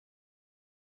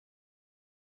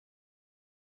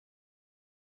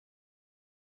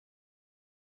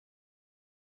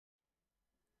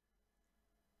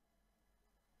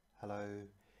Hello,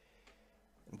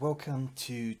 and welcome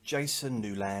to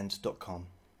jasonnewland.com.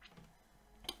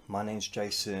 My name's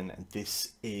Jason, and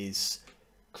this is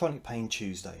Chronic Pain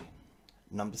Tuesday,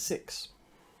 number 6.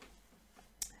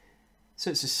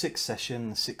 So it's the 6th session,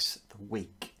 the 6th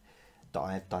week that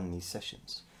I have done these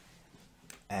sessions.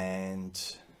 And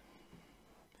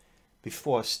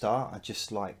before I start, I'd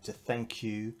just like to thank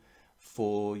you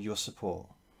for your support.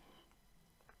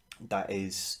 That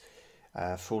is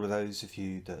for all of those of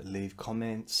you that leave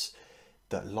comments,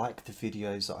 that like the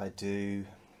videos that I do,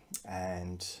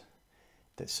 and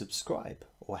that subscribe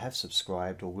or have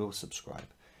subscribed or will subscribe.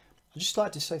 I'd just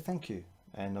like to say thank you,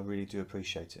 and I really do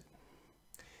appreciate it,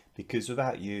 because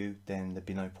without you then there'd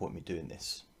be no point in me doing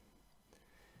this.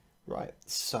 Right,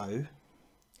 so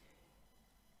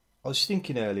I was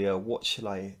thinking earlier, what shall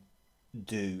I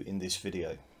do in this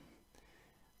video?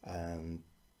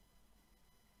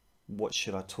 What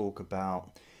should I talk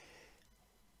about?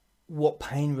 What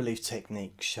pain relief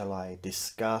technique shall I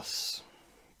discuss?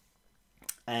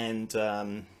 And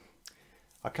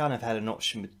I kind of had an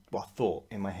option, well, I thought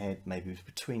in my head maybe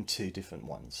between two different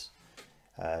ones.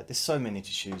 There's so many to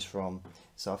choose from,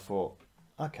 so I thought,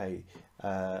 okay,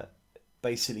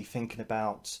 basically thinking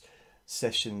about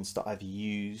sessions that I've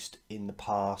used in the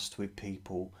past with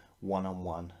people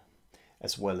one-on-one,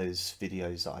 as well as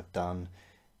videos that I've done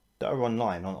that are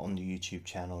online on the YouTube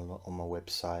channel, on my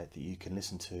website, that you can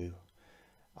listen to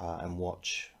and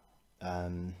watch,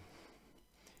 that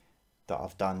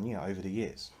I've done, you know, over the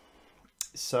years.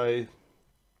 So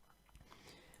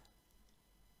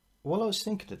while I was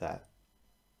thinking of that,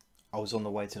 I was on the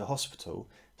way to the hospital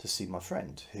to see my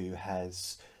friend who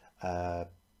has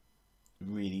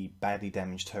really badly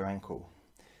damaged her ankle.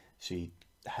 She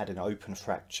had an open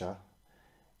fracture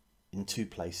in 2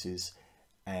 places,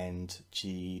 and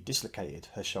she dislocated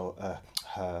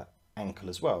her ankle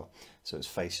as well, so it's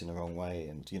facing the wrong way,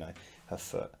 and you know, her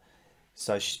foot.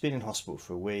 So she's been in hospital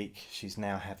for a week. She's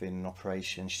now having an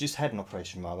operation. She just had an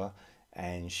operation rather,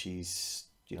 and she's,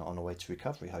 you know, on her way to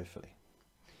recovery hopefully.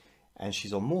 And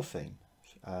she's on morphine.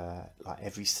 Like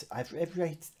every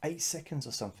 8 seconds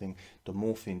or something, the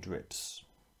morphine drips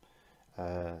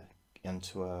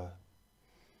into her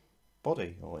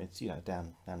body, or it's, you know,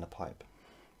 down the pipe,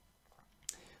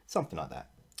 something like that.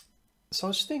 So I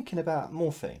was thinking about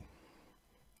morphine,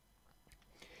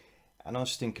 and I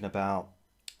was thinking about,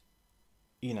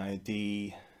 you know,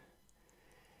 the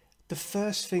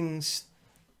first things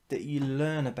that you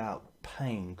learn about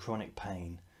pain, chronic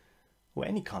pain, or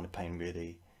any kind of pain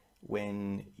really,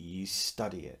 when you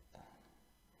study it,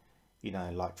 you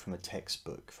know, like from a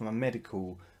textbook, from a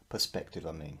medical perspective,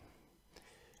 I mean.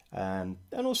 And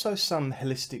also some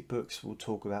holistic books will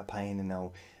talk about pain, and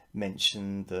they'll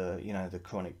mention the, you know, the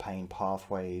chronic pain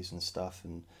pathways and stuff,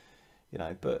 and you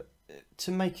know, but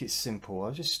to make it simple, I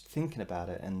was just thinking about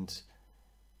it, and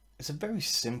it's a very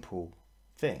simple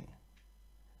thing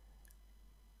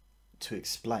to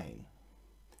explain.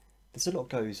 There's a lot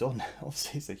goes on.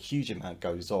 Obviously, it's a huge amount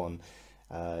goes on,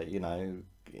 you know,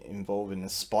 involving the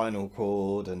spinal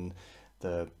cord and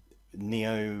the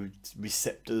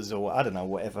neoreceptors, or I don't know,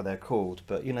 whatever they're called.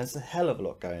 But you know, there's a hell of a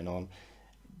lot going on.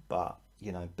 But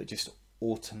you know, but just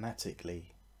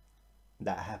automatically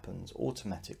that happens.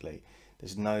 Automatically,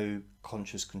 there's no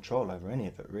conscious control over any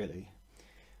of it really.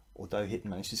 Although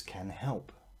hypnosis can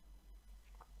help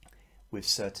with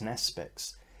certain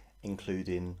aspects,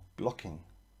 including blocking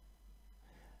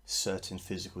certain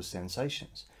physical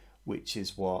sensations, which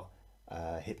is what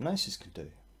hypnosis can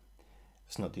do.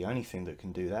 It's not the only thing that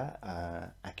can do that.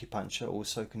 Acupuncture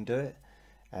also can do it.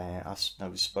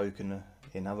 I've spoken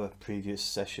in other previous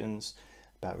sessions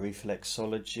about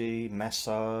reflexology,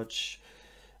 massage,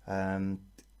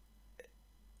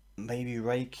 maybe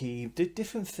Reiki,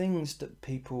 different things that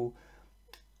people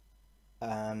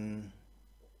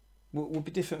will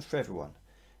be different for everyone.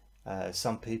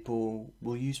 Some people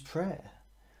will use prayer,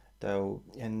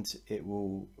 and it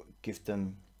will give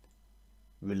them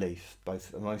relief,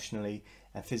 both emotionally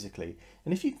and physically.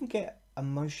 And if you can get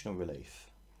emotional relief,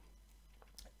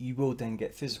 you will then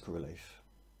get physical relief.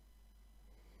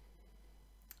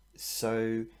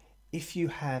 So if you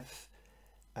have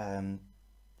a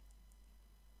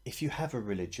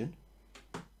religion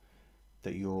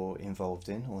that you're involved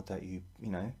in, or that you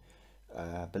know,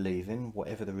 believe in,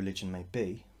 whatever the religion may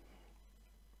be,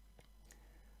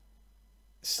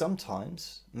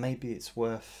 sometimes maybe it's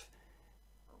worth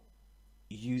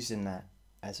using that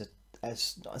as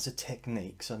a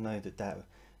technique. So I know that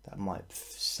might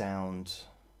sound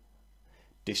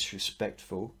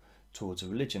disrespectful towards a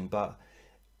religion, but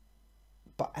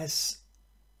as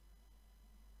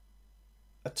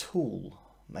a tool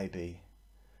maybe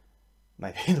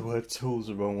maybe the word tool's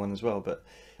the wrong one as well, but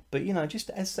you know, just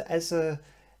as a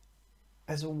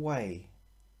way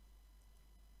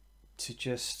to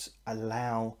just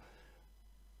allow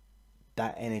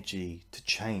that energy to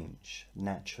change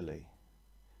naturally.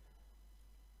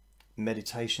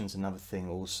 Meditation's another thing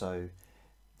also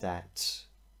that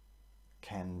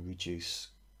can reduce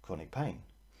chronic pain.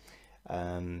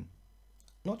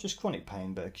 Not just chronic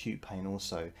pain, but acute pain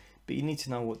also. But you need to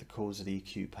know what the cause of the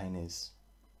acute pain is.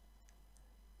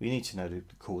 We need to know the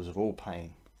cause of all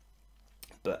pain.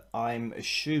 But I'm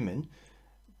assuming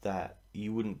that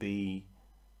you wouldn't be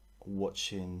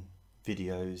watching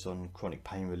videos on chronic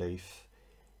pain relief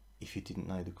if you didn't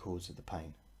know the cause of the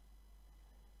pain.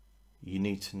 You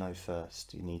need to know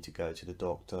first. You need to go to the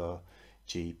doctor,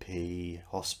 GP,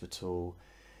 hospital,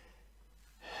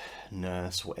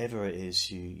 nurse, whatever it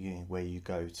is where you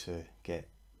go to get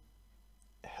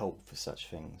help for such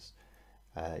things.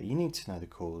 You need to know the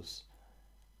cause,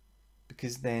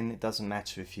 because then it doesn't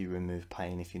matter if you remove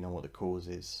pain if you know what the cause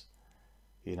is.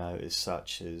 You know, as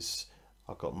such as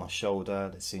I've got my shoulder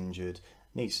that's injured,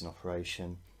 needs an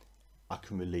operation, I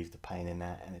can relieve the pain in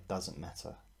that, and it doesn't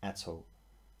matter at all,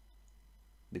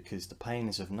 because the pain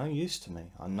is of no use to me.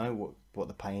 I know what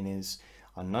the pain is,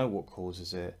 I know what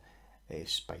causes it.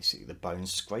 It's basically the bone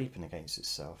scraping against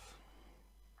itself.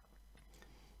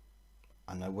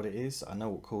 I know what it is, I know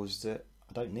what causes it,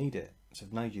 I don't need it, it's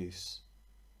of no use.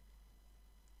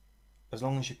 As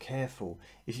long as you're careful.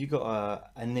 If you've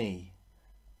got a knee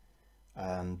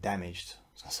damaged,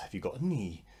 I was going to say if you've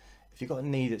got a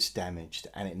knee that's damaged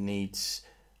and it needs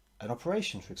an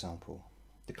operation, for example,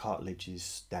 the cartilage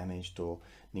is damaged or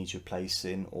needs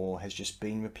replacing or has just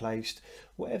been replaced,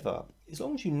 whatever, as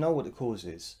long as you know what the cause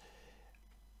is,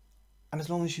 and as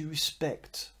long as you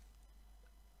respect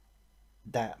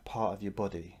that part of your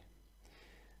body,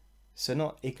 so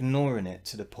not ignoring it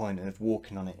to the point of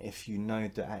walking on it if you know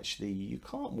that actually you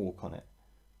can't walk on it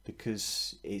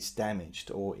because it's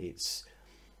damaged or it's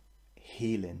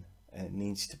healing and it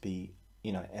needs to be,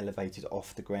 you know, elevated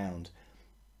off the ground,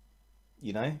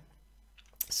 you know.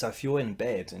 So if you're in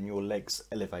bed and your leg's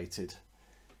elevated,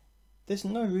 there's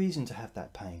no reason to have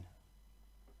that pain.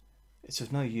 It's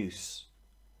of no use,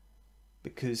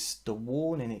 because the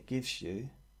warning it gives you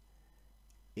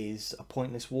is a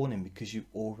pointless warning, because you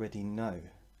already know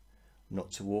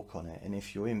not to walk on it. And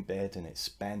if you're in bed and it's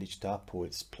bandaged up or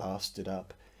it's plastered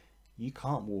up, you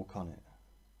can't walk on it.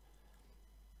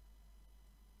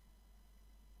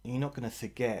 You're not going to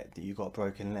forget that you've got a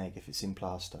broken leg if it's in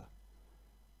plaster.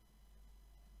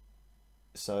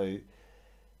 So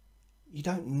you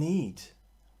don't need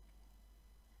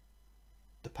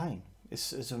the pain.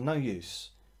 It's of no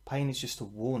use. Pain is just a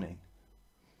warning.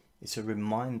 It's a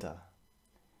reminder.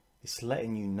 It's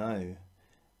letting you know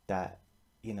that,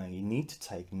 you know, you need to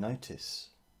take notice.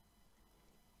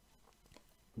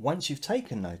 Once you've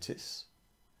taken notice,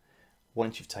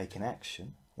 once you've taken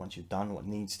action, once you've done what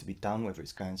needs to be done, whether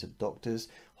it's going to the doctor's,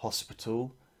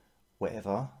 hospital,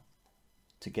 whatever,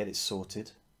 to get it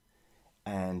sorted,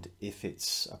 and if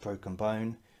it's a broken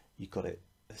bone, you've got it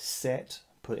set,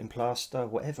 put in plaster,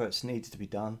 whatever it's needs to be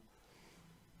done,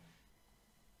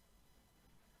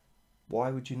 why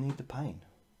would you need the pain?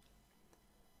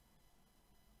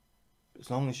 As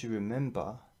long as you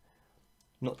remember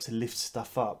not to lift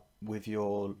stuff up with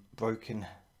your broken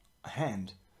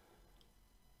hand.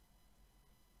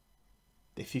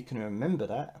 If you can remember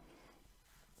that,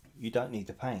 you don't need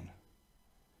the pain.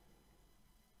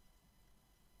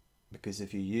 Because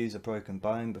if you use a broken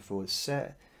bone before it's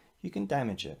set, you can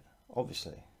damage it,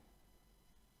 obviously.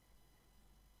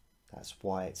 That's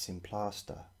why it's in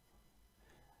plaster.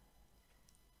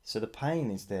 So the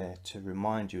pain is there to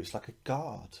remind you. It's like a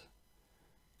guard,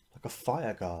 like a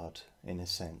fire guard in a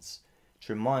sense,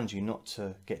 to remind you not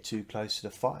to get too close to the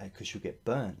fire because you'll get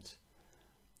burnt.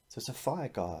 So it's a fire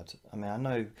guard. I mean, I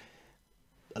know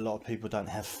a lot of people don't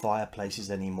have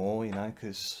fireplaces anymore, you know,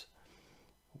 because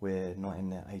we're not in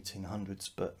the 1800s,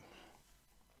 but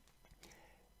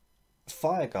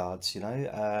fire guards, you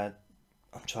know,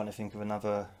 I'm trying to think of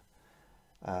another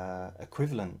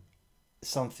equivalent,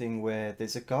 something where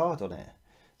there's a guard on it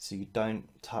so you don't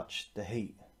touch the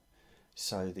heat,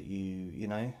 so that you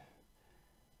know,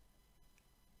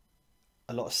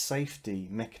 a lot of safety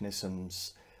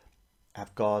mechanisms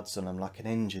have guards on them, like an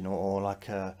engine or like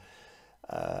a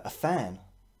fan.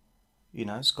 You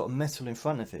know, it's got metal in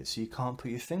front of it, so you can't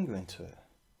put your finger into it.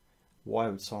 Why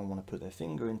would someone want to put their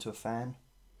finger into a fan?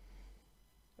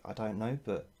 I don't know,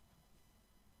 but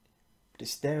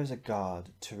it's there as a guard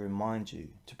to remind you,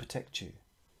 to protect you.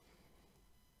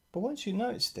 But once you know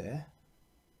it's there,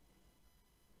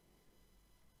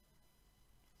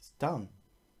 Done.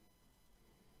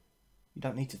 You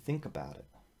don't need to think about it.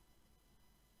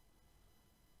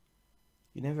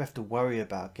 You never have to worry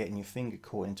about getting your finger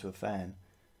caught into a fan,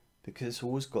 because it's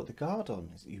always got the guard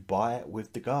on. You buy it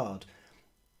with the guard,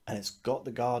 and it's got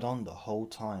the guard on the whole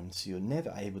time, so you're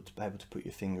never able to put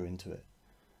your finger into it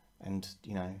and,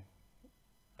 you know,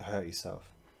 hurt yourself.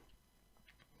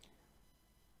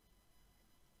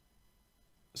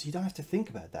 So you don't have to think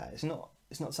about that. It's not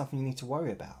something you need to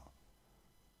worry about.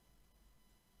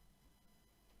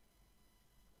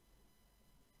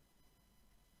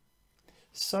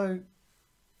 So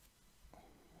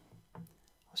I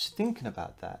was thinking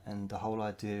about that, and the whole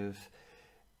idea of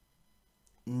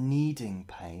needing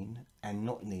pain and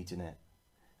not needing it,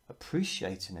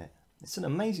 appreciating it. It's an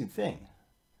amazing thing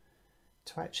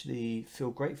to actually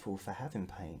feel grateful for having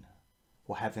pain,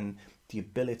 or having the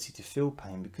ability to feel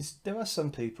pain, because there are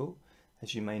some people,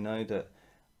 as you may know, that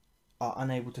are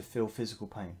unable to feel physical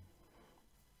pain.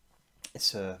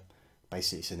 It's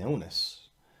basically it's an illness,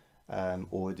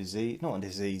 or a disease, not a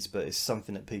disease, but it's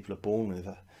something that people are born with.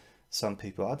 Some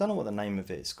people, I don't know what the name of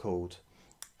it is called,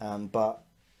 but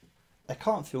they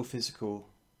can't feel physical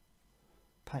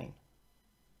pain.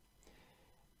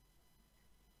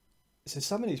 So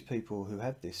some of these people who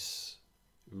have this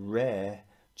rare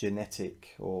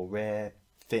genetic or rare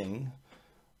thing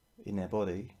in their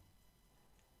body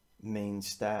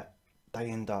means that they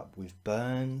end up with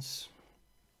burns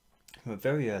from a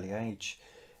very early age.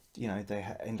 You know, they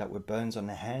end up with burns on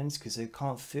their hands because they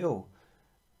can't feel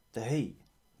the heat.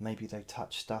 Maybe they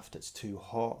touch stuff that's too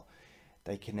hot.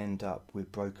 They can end up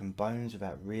with broken bones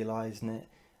without realizing it,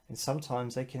 and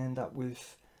sometimes they can end up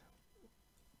with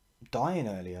dying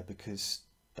earlier because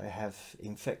they have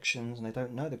infections and they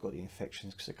don't know they've got the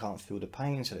infections because they can't feel the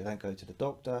pain, so they don't go to the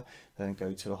doctor, they don't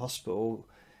go to the hospital,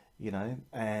 you know,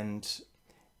 and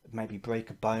maybe break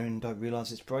a bone, don't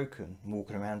realise it's broken,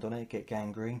 walking around on it, get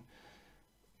gangrene.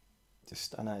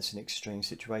 Just, I know it's an extreme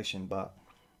situation, but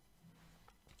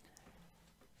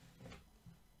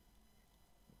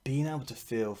being able to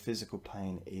feel physical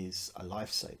pain is a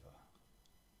lifesaver.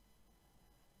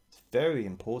 It's very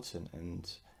important,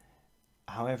 and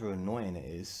however annoying it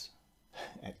is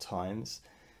at times,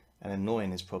 and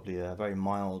annoying is probably a very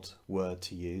mild word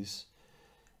to use,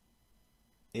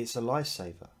 it's a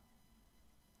lifesaver.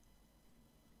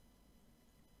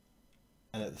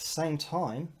 And at the same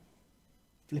time,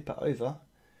 flip it over,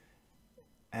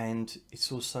 and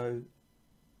it's also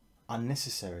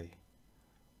unnecessary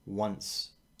once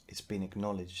it's been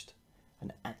acknowledged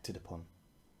and acted upon.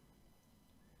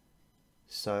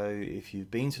 So if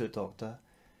you've been to the doctor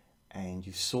and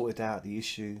you've sorted out the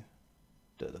issue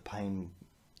that the pain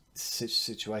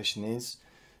situation is,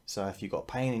 so if you've got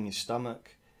pain in your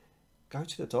stomach, go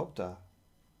to the doctor.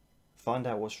 Find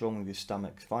out what's wrong with your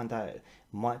stomach. Find out, it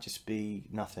might just be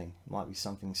nothing, it might be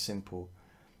something simple,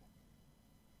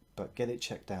 but get it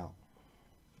checked out.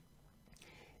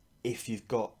 If you've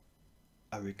got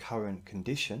a recurrent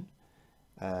condition,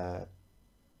 then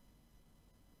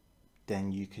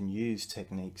you can use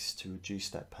techniques to reduce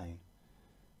that pain.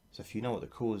 So if you know what the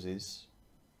cause is,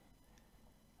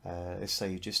 let's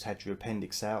say you just had your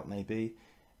appendix out, maybe,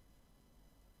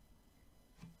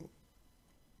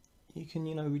 you can,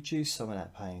 you know, reduce some of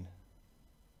that pain.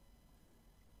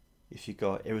 If you've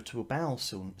got irritable bowel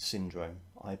syndrome,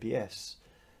 IBS,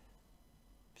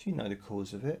 if you know the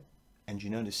cause of it and you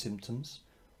know the symptoms,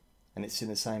 and it's in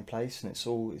the same place, and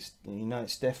you know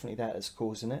it's definitely that that's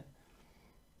causing it,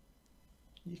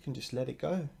 you can just let it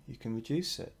go. You can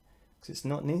reduce it because it's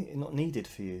not needed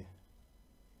for you.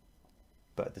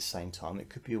 But at the same time, it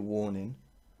could be a warning,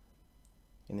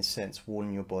 in a sense,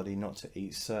 warning your body not to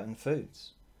eat certain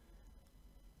foods.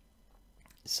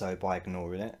 So by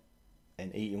ignoring it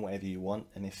and eating whatever you want,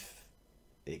 and if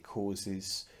it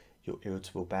causes your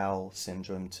irritable bowel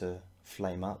syndrome to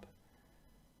flame up,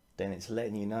 then it's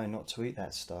letting you know not to eat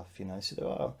that stuff, you know.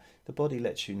 So the body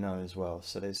lets you know as well.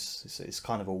 So it's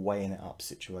kind of a weighing it up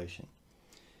situation.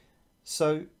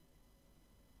 So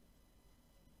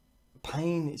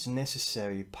pain is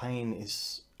necessary. Pain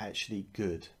is actually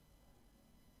good.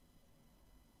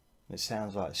 It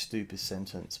sounds like a stupid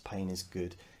sentence. Pain is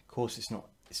good. Of course, it's not.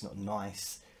 It's not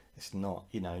nice. It's not,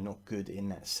 you know, not good in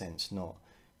that sense. Not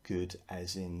good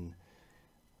as in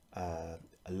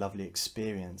a lovely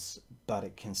experience, but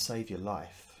it can save your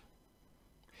life,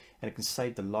 and it can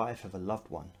save the life of a loved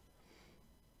one.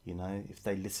 You know, if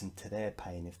they listen to their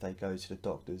pain, if they go to the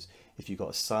doctors, if you've got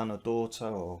a son or daughter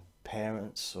or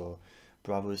parents or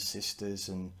brothers, sisters,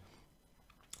 and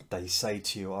they say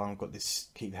to you, oh, I've got this,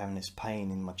 keep having this pain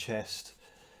in my chest,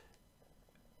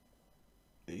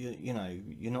 you know,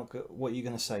 you're not. What are you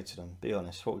going to say to them? Be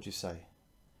honest. What would you say?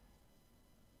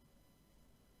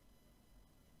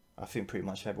 I think pretty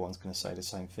much everyone's going to say the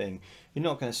same thing. You're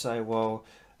not going to say, well,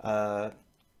 have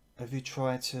you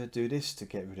tried to do this to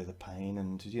get rid of the pain?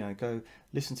 And, you know, go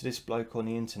listen to this bloke on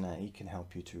the internet. He can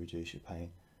help you to reduce your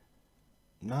pain.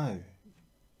 No,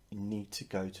 you need to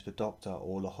go to the doctor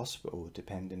or the hospital,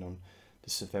 depending on the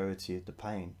severity of the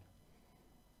pain.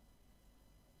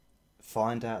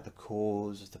 Find out the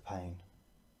cause of the pain.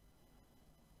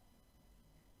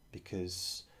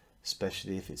 Because,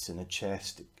 especially if it's in the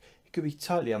chest, it could be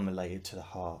totally unrelated to the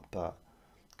heart, but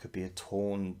it could be a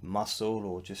torn muscle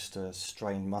or just a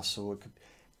strained muscle.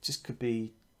 It could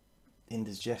be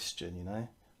indigestion, you know,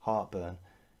 heartburn.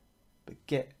 But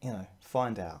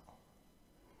find out.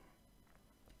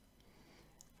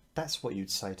 That's what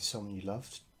you'd say to someone you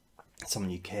loved,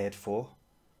 someone you cared for.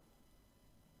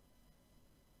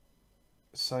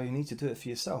 So you need to do it for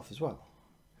yourself as well,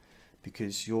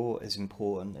 because you're as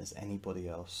important as anybody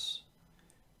else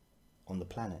on the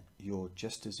planet. You're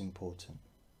just as important.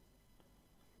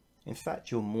 In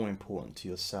fact, you're more important to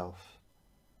yourself,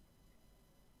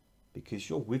 because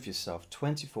you're with yourself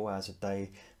 24 hours a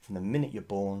day, from the minute you're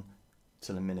born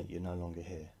till the minute you're no longer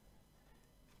here.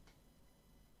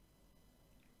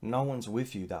 No one's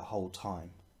with you that whole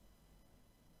time,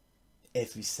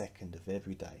 every second of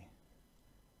every day.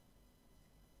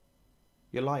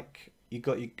 You're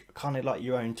kind of like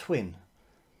your own twin.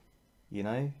 You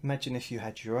know, imagine if you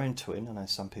had your own twin. I know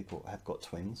some people have got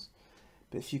twins,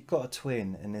 but if you've got a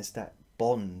twin and there's that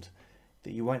bond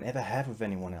that you won't ever have with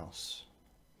anyone else,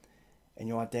 and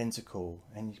you're identical,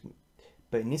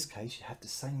 but in this case you have the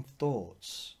same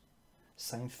thoughts,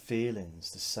 same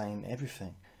feelings, the same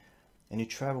everything, and you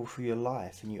travel through your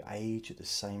life and you age at the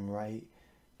same rate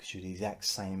because you're the exact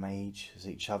same age as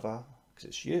each other, because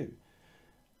it's you.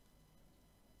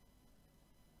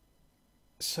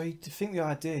 So you think the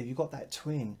idea, you've got that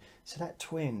twin, so that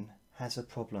twin has a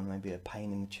problem, maybe a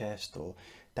pain in the chest, or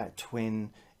that twin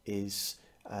is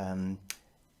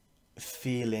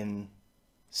feeling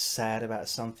sad about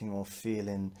something, or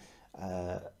feeling,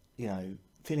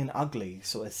 feeling ugly,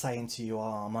 sort of saying to you,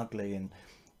 oh, I'm ugly, and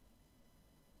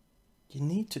you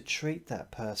need to treat that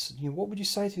person. What would you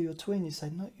say to your twin? You say,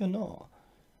 no, you're not.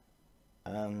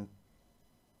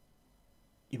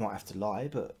 You might have to lie,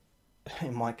 but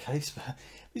in my case,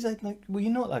 we say, no, well,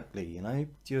 you're not ugly, you know,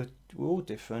 we're all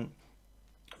different,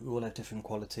 we all have different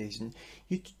qualities, and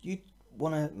you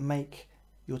want to make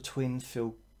your twin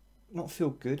not feel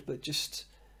good, but just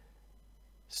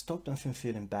stop them from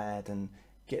feeling bad, and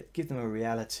give them a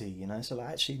reality, you know. So like,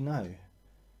 actually, no,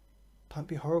 don't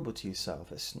be horrible to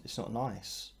yourself. It's not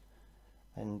nice,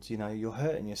 and you know, you're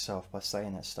hurting yourself by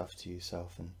saying that stuff to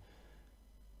yourself.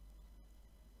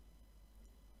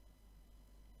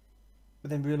 But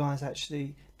then realise,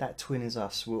 actually, that twin is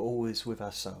us. We're always with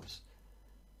ourselves.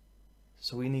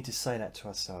 So we need to say that to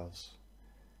ourselves.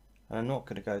 And I'm not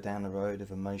going to go down the road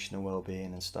of emotional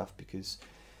well-being and stuff, because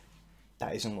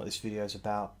that isn't what this video is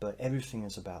about. But everything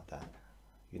is about that,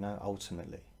 you know,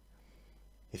 ultimately.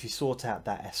 If you sort out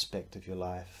that aspect of your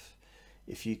life,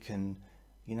 if you can,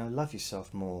 you know, love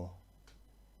yourself more,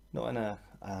 not in a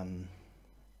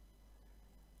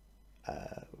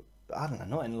I don't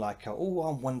know, not in like a, oh,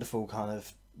 I'm wonderful kind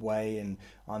of way, and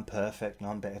I'm perfect and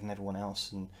I'm better than everyone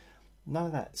else, and none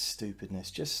of that stupidness.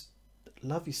 Just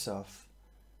love yourself.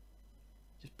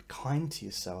 Just be kind to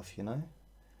yourself, you know.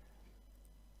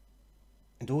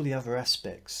 And all the other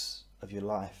aspects of your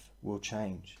life will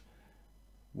change,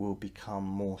 will become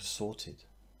more sorted.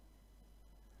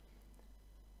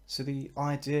 So the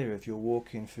idea of you're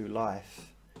walking through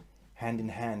life hand in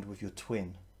hand with your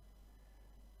twin,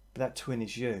 but that twin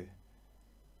is you.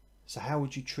 So how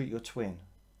would you treat your twin?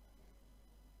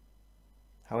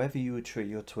 However you would treat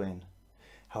your twin,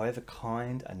 however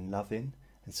kind and loving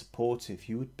and supportive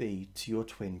you would be to your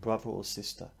twin brother or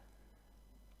sister,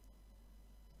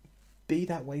 be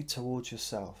that way towards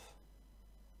yourself.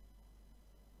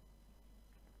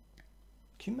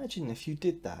 Can you imagine if you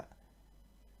did that,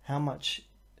 how much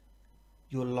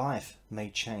your life may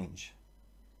change?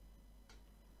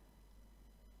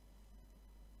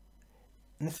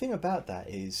 And the thing about that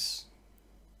is,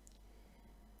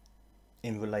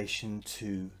 in relation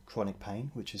to chronic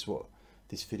pain, which is what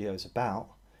this video is about,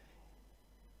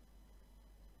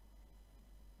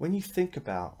 when you think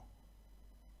about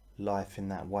life in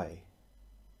that way,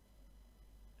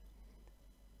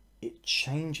 it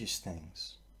changes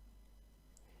things.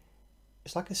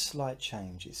 It's like a slight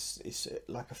change, it's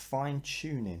like a fine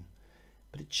tuning,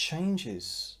 but it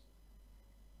changes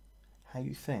how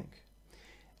you think.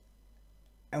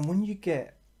 And when you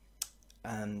get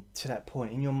to that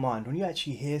point in your mind when you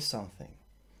actually hear something.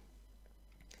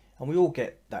 And we all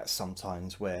get that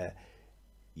sometimes, where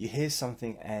you hear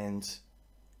something and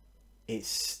it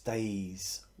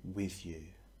stays with you.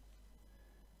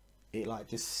 It like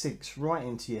just sinks right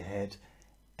into your head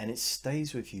and it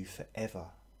stays with you forever.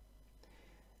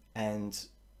 And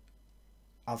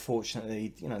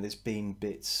unfortunately, you know, there's been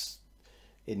bits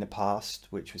in the past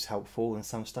which was helpful and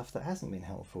some stuff that hasn't been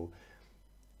helpful.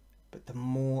 But the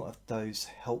more of those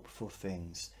helpful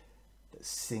things that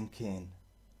sink in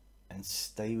and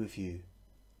stay with you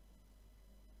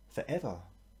forever,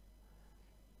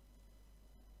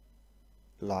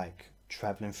 like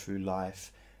traveling through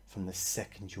life from the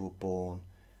second you were born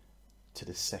to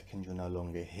the second you're no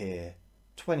longer here,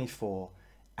 24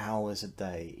 hours a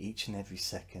day, each and every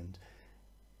second,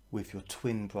 with your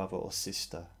twin brother or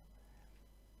sister.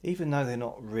 Even though they're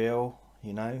not real,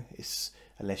 you know, it's,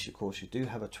 unless of course you do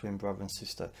have a twin brother and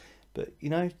sister, but you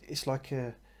know, it's like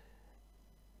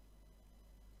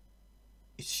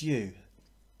it's you,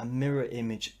 a mirror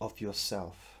image of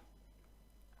yourself.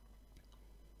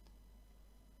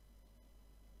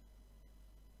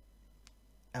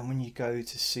 And when you go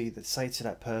to see that, say to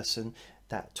that person,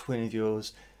 that twin of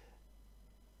yours,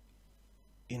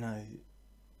 you know,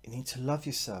 you need to love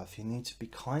yourself, you need to be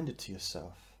kinder to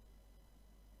yourself.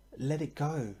 Let it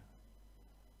go.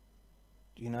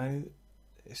 You know,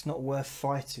 it's not worth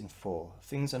fighting for.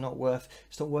 Things are not worth,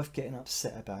 it's not worth getting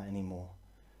upset about anymore.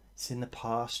 It's in the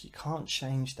past, you can't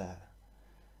change that.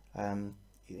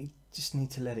 You just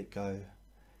need to let it go.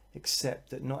 Accept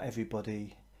that not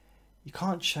everybody, you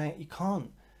can't change, you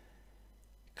can't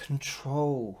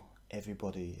control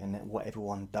everybody and what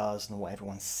everyone does and what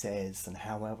everyone says and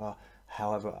however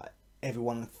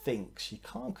everyone thinks. You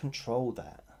can't control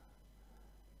that.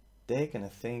 They're going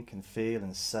to think and feel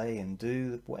and say and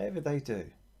do whatever they do.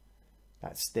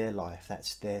 That's their life,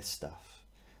 that's their stuff,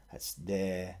 that's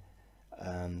their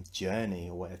journey,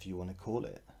 or whatever you want to call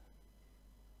it.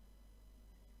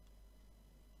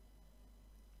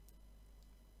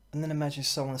 And then imagine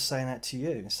someone saying that to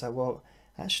you and say, well,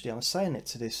 actually I'm saying it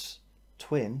to this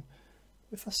twin,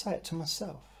 if I say it to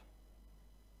myself,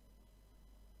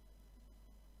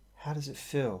 how does it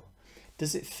feel?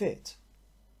 Does it fit?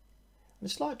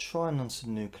 It's like trying on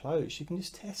some new clothes. You can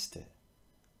just test it.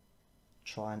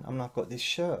 I mean, I've got this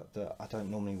shirt that I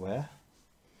don't normally wear,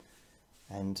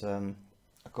 and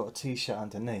I've got a t-shirt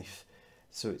underneath,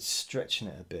 so it's stretching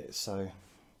it a bit, so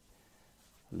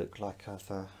I look like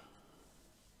I've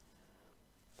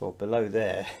well, below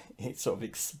there it sort of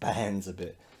expands a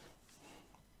bit,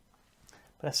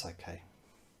 but that's okay.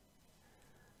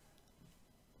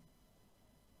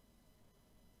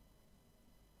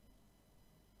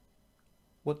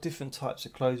 What different types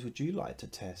of clothes would you like to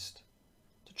test,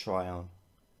 to try on?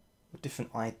 What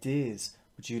different ideas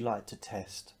would you like to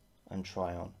test and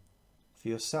try on for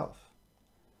yourself?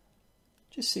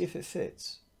 Just see if it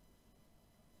fits.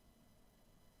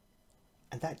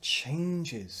 And that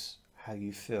changes how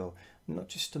you feel, not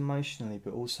just emotionally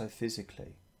but also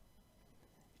physically.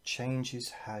 It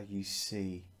changes how you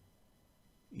see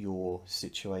your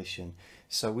situation.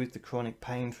 So with the chronic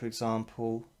pain, for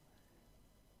example,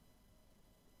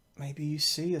 maybe you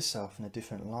see yourself in a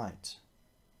different light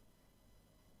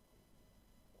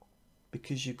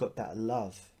because you've got that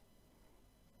love,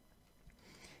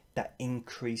 that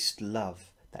increased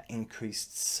love, that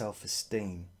increased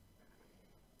self-esteem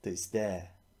that's there.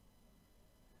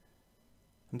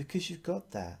 And because you've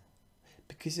got that,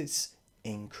 because it's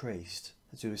increased,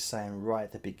 as we were saying right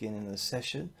at the beginning of the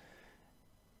session,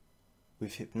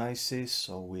 with hypnosis,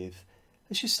 or with,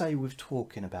 let's just say with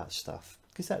talking about stuff,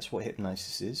 because that's what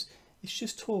hypnosis is. It's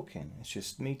just talking. It's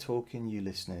just me talking, you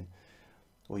listening,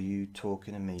 or you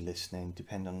talking and me listening,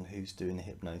 depending on who's doing the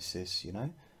hypnosis, you know.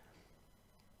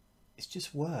 It's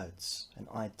just words and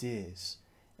ideas,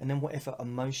 and then whatever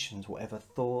emotions, whatever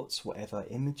thoughts, whatever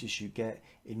images you get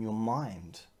in your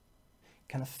mind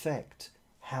can affect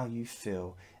how you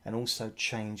feel and also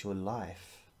change your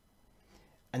life.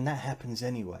 And that happens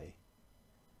anyway.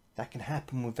 That can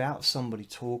happen without somebody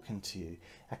talking to you.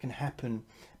 That can happen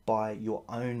by your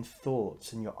own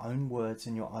thoughts and your own words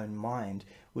in your own mind,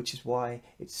 which is why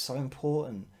it's so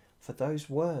important for those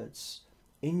words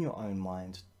in your own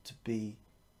mind to be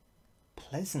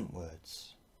pleasant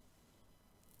words.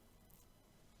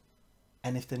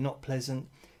 And if they're not pleasant,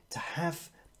 to have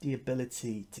the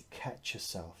ability to catch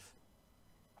yourself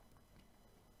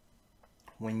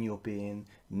when you're being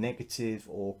negative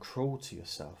or cruel to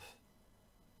yourself.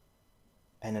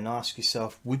 And then ask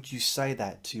yourself, would you say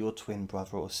that to your twin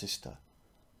brother or sister?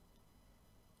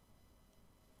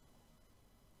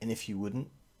 And if you wouldn't,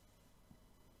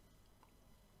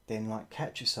 then like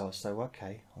catch yourself, so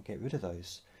okay, I'll get rid of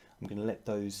those. I'm going to let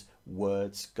those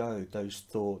words go, those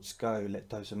thoughts go, let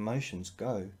those emotions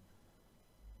go.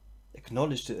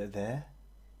 Acknowledge that they're there.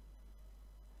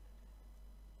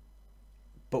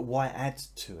 But why add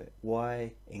to it?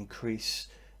 Why increase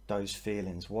those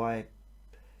feelings? Why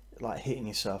like hitting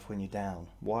yourself when you're down?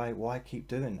 Why keep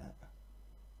doing that?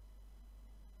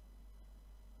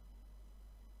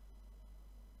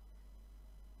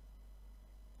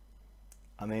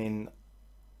 I mean,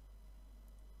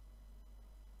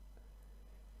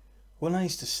 when I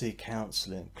used to see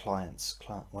counselling clients,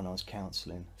 when I was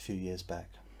counselling a few years back,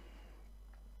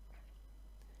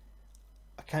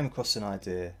 I came across an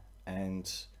idea,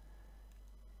 and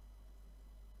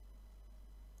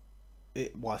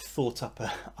I thought up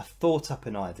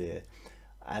an idea,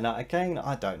 and again,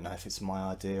 I don't know if it's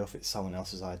my idea or if it's someone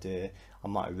else's idea. I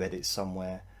might have read it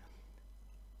somewhere,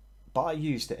 but I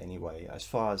used it anyway. As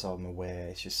far as I'm aware,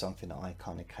 it's just something that I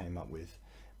kind of came up with,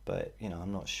 but you know,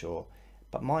 I'm not sure.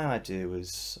 But my idea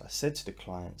was, I said to the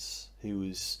clients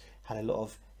who had a lot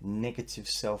of negative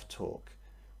self-talk,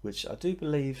 which I do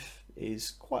believe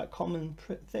is quite a common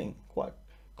thing, quite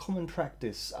common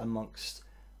practice amongst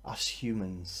us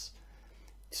humans,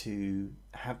 to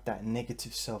have that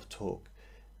negative self-talk,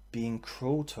 being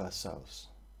cruel to ourselves.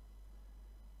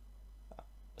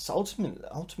 So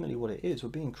ultimately what it is, we're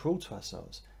being cruel to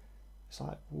ourselves. It's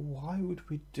like, why would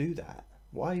we do that?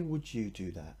 Why would you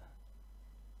do that?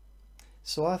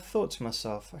 So I thought to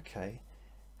myself, okay,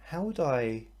 how would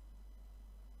I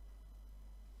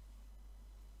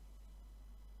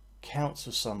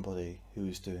counsel somebody who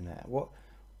was doing that? What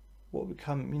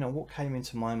came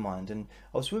into my mind? And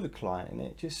I was with a client, and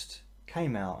it just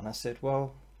came out, and I said,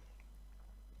 well,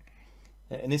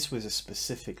 and this was a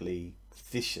specifically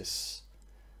vicious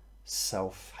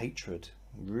self-hatred,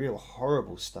 real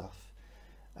horrible stuff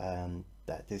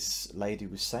that this lady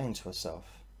was saying to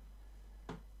herself.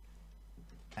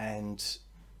 And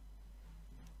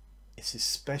it's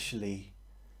especially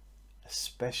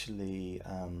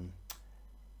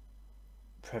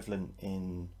prevalent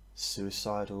in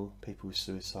people with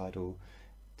suicidal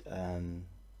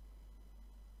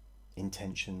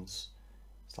intentions.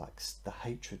 It's like the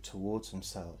hatred towards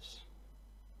themselves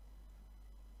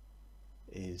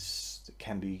is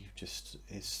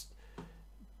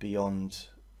beyond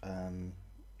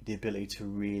the ability to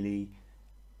really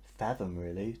fathom,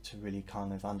 to really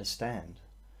kind of understand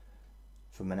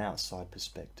from an outside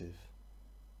perspective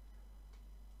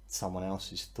someone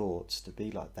else's thoughts, to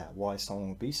be like that, why someone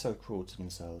would be so cruel to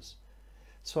themselves.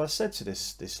 So I said to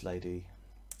this lady,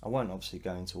 I won't obviously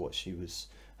go into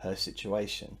her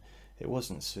situation. It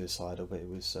wasn't suicidal, but it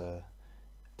was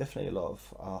definitely a lot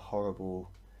of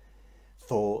horrible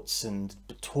thoughts, and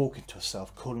talking to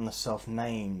herself, calling herself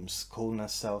names, calling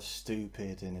herself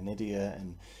stupid and an idiot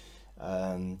and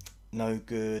no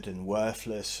good and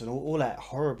worthless, and all that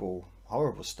horrible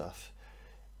stuff.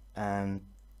 And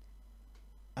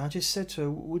I just said to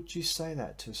her, would you say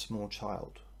that to a small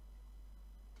child?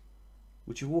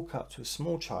 Would you walk up to a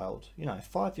small child, a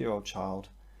 5-year-old child,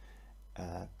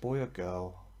 boy or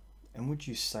girl, and would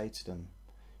you say to them,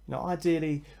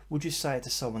 ideally, would you say it to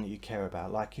someone that you care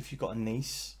about? Like if you've got a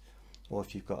niece, or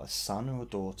if you've got a son or a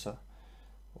daughter,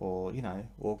 or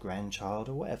or grandchild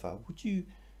or whatever, would you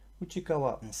go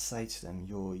up and say to them,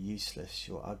 you're useless,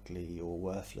 you're ugly, you're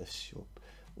worthless, you're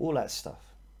all that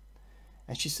stuff?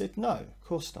 And she said, no, of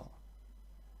course not.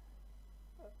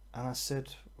 And I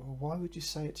said, well, why would you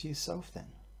say it to yourself then?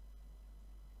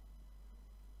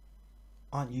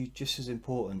 Aren't you just as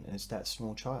important as that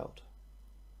small child?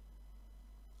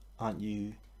 Aren't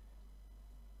you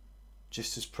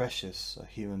just as precious a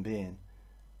human being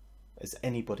as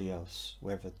anybody else,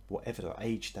 whatever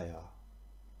age they are?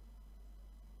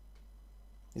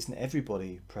 Isn't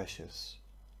everybody precious,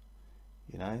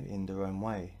 in their own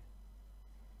way?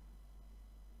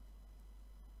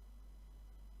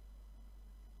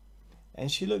 And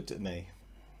she looked at me.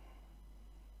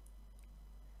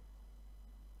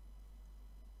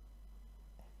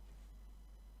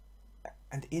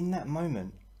 And in that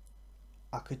moment,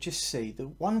 I could just see, the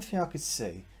one thing I could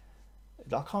see,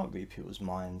 I can't read people's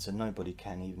minds, and nobody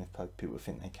can, even if people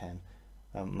think they can.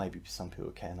 Maybe some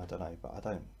people can, I don't know, but I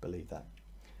don't believe that.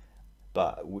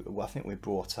 But I think we're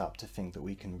brought up to think that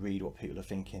we can read what people are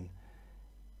thinking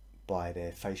by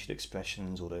their facial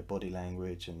expressions or their body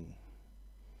language, and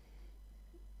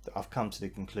I've come to the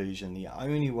conclusion the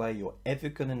only way you're ever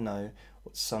going to know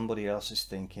what somebody else is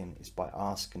thinking is by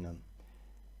asking them.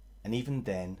 And even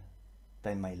then,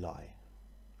 they may lie,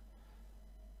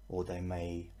 or they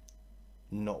may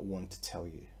not want to tell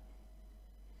you,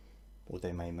 or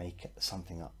they may make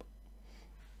something up.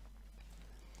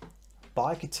 But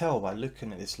I could tell by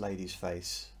looking at this lady's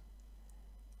face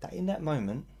that in that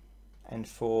moment, and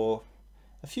for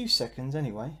a few seconds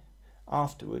anyway,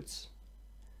 afterwards,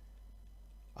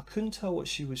 I couldn't tell what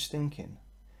she was thinking,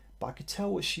 but I could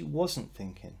tell what she wasn't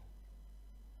thinking.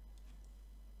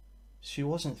 She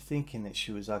wasn't thinking that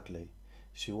she was ugly.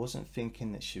 She wasn't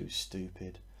thinking that she was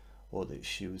stupid, or that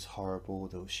she was horrible, or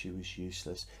that she was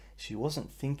useless. She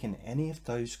wasn't thinking any of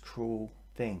those cruel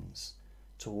things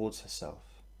towards herself.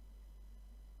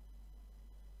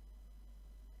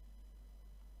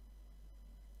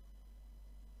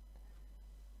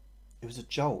 It was a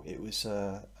jolt. It was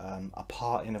a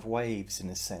parting of waves, in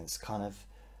a sense, kind of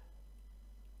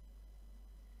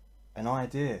an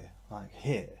idea, like,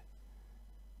 hit.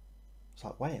 It's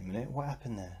like, wait a minute, what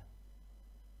happened there?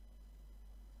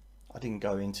 I didn't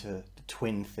go into the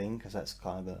twin thing, because that's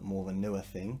kind of more of a newer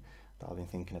thing that I've been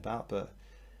thinking about, but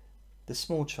the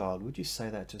small child, would you say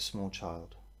that to a small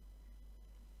child?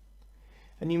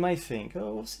 And you may think,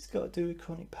 oh, what's this got to do with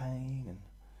chronic pain? And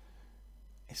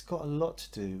it's got a lot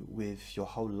to do with your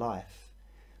whole life.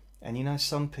 And you know,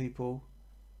 some people,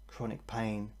 chronic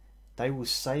pain, they will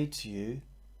say to you,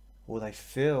 or they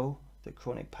feel that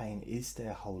chronic pain is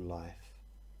their whole life.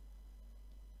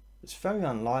 It's very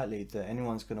unlikely that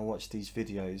anyone's going to watch these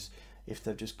videos if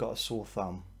they've just got a sore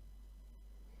thumb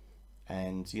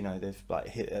and, you know, they've like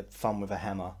hit a thumb with a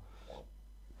hammer.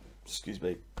 Excuse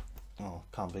me. Oh,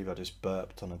 I can't believe I just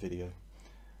burped on a video.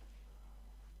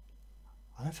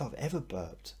 I don't know if I've ever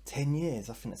burped. 10 years.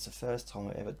 I think it's the first time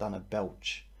I've ever done a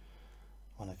belch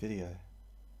on a video.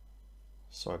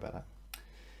 Sorry about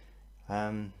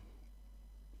that.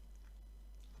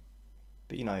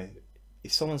 But you know,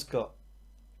 if someone's got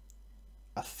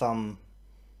a thumb,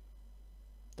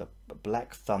 the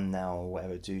black thumbnail or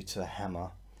whatever, due to a hammer,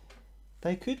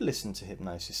 they could listen to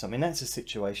hypnosis. I mean, that's a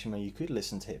situation where you could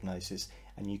listen to hypnosis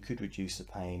and you could reduce the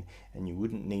pain, and you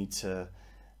wouldn't need to,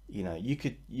 you know,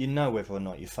 you know whether or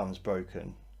not your thumb's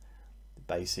broken.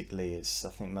 Basically, I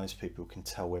think most people can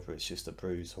tell whether it's just a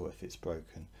bruise or if it's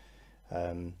broken.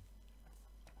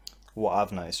 What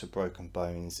I've noticed with broken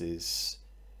bones is,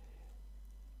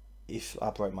 if I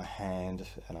broke my hand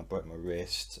and I broke my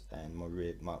wrist and my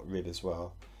rib as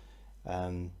well,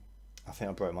 I think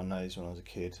I broke my nose when I was a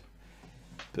kid,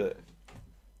 but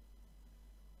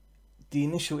the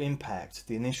initial impact,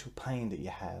 the initial pain that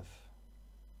you have,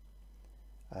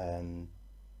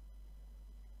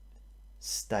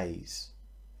 stays.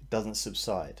 It doesn't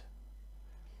subside.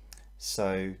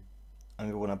 So I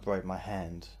remember when I broke my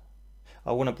hand,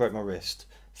 when I broke my wrist,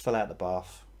 fell out the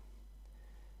bath,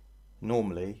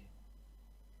 normally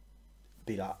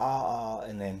be like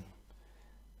and then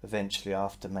eventually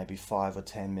after maybe 5 or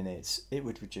 10 minutes it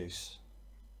would reduce,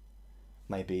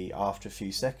 maybe after a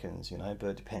few seconds, you know, but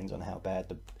it depends on how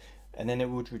bad and then it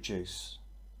would reduce,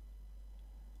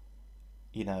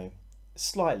 you know,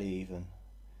 slightly even,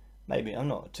 maybe, I'm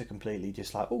not to completely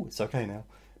just like, oh, it's okay now,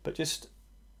 but just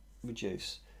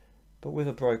reduce. But with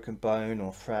a broken bone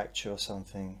or fracture or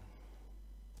something,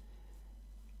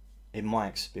 in my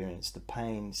experience, the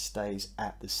pain stays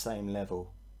at the same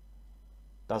level,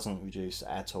 doesn't reduce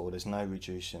at all. There's no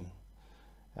reduction.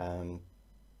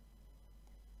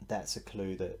 That's a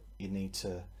clue that you need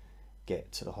to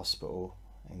get to the hospital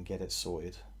and get it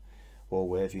sorted, or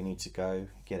wherever you need to go,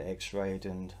 get it x-rayed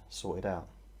and sorted out.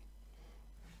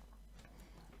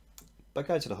 But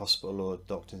go to the hospital or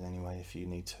doctors anyway if you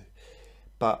need to.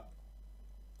 But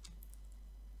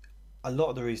a lot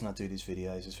of the reason I do these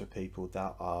videos is for people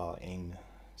that are in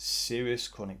serious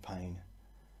chronic pain,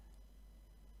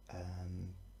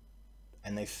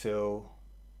 and they feel,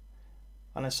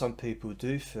 I know some people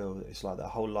do feel that it's like their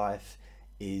whole life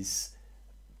is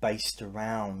based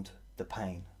around the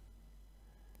pain.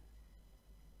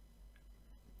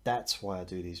 That's why I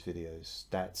do these videos.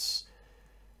 That's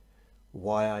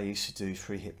why I used to do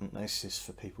free hypnosis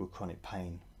for people with chronic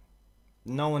pain.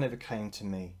 No one ever came to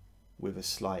me with a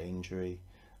slight injury,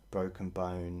 broken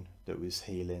bone that was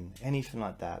healing, anything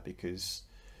like that, because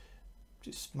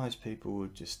just most people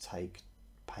would just take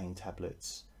pain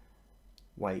tablets,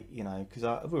 wait, you know, because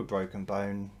with a broken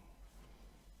bone,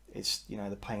 it's, you know,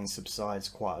 the pain subsides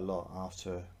quite a lot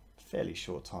after a fairly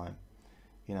short time,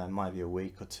 you know, it might be a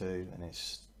week or two, and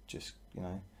it's just, you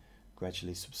know,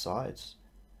 gradually subsides.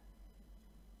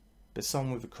 But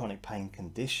someone with a chronic pain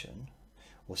condition,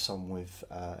 or someone with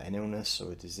an illness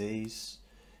or a disease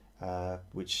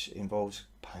which involves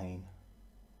pain,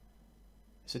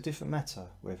 it's a different matter,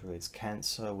 whether it's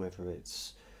cancer, whether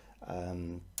it's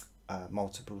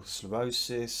multiple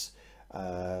sclerosis,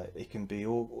 it can be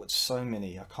so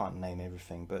many, I can't name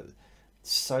everything, but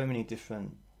so many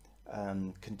different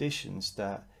conditions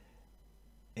that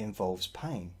involves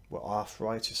pain. Well,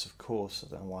 arthritis, of course,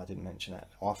 I don't know why I didn't mention that.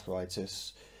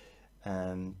 Arthritis.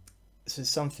 So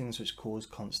some things which cause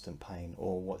constant pain,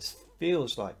 or what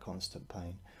feels like constant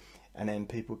pain. And then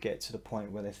people get to the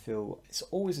point where they feel it's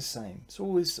always the same. It's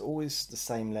always the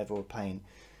same level of pain.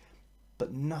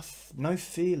 But no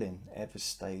feeling ever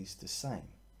stays the same.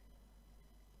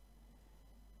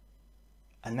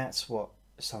 And that's what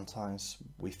sometimes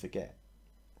we forget.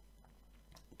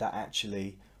 That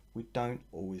actually we don't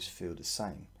always feel the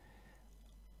same.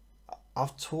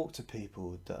 I've talked to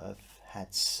people that have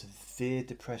had severe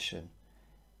depression,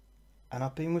 and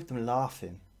I've been with them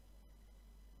laughing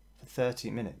for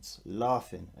 30 minutes,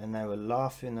 laughing, and they were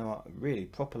laughing, they were really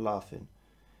proper laughing,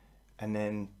 and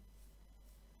then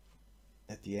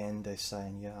at the end they're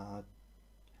saying, yeah,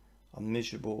 I'm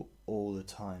miserable all the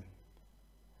time.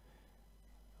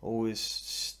 Always,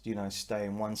 stay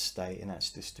in one state, and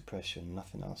that's this depression,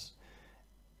 nothing else.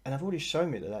 And I've already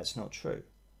shown me that that's not true.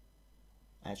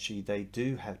 Actually, they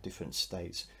do have different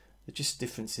states. They're just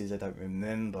differences they don't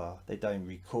remember, they don't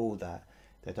recall that,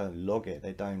 they don't log it,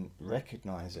 they don't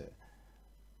recognize it,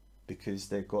 because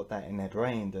they've got that in their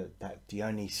brain that the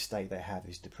only state they have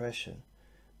is depression,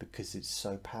 because it's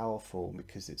so powerful,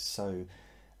 because it's so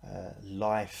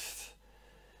life,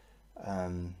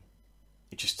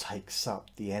 it just takes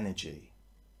up the energy,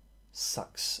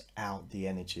 sucks out the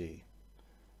energy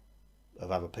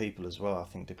of other people as well. I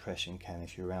think depression can,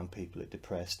 if you're around people that are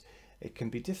depressed, it can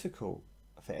be difficult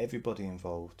for everybody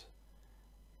involved.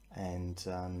 And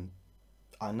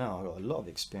I know I've got a lot of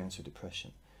experience with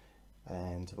depression,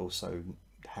 and I've also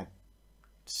had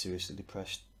seriously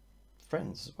depressed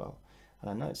friends as well,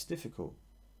 and I know it's difficult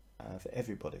for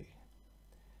everybody.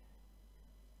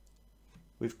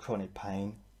 With chronic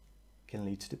pain can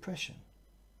lead to depression.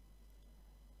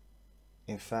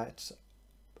 In fact,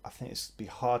 I think it'd be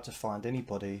hard to find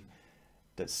anybody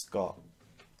that's got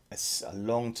a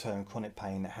long-term chronic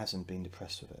pain that hasn't been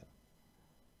depressed with it.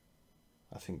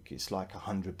 I think it's like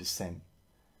 100%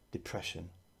 depression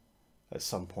at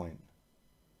some point,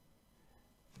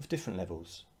 with different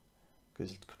levels,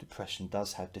 because depression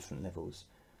does have different levels.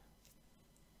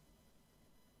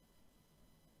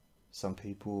 Some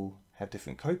people have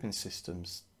different coping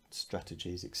systems,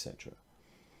 strategies, etc.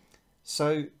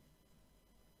 So,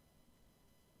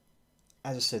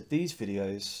 as I said, these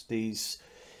videos,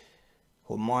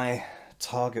 or my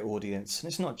target audience, and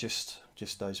it's not just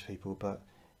those people, but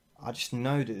I just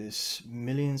know that there's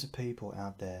millions of people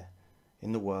out there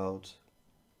in the world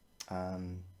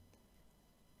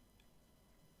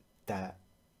that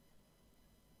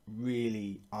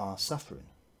really are suffering.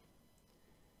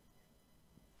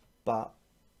 But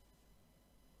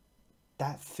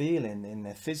that feeling, in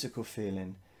their physical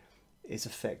feeling, is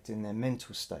affecting their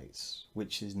mental states,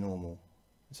 which is normal.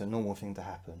 It's a normal thing to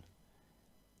happen.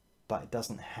 But it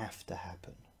doesn't have to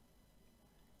happen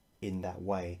in that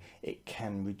way. It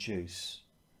can reduce.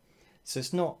 So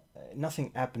it's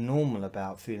nothing abnormal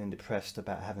about feeling depressed,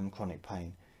 about having chronic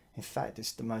pain. In fact,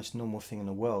 it's the most normal thing in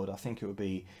the world. I think it would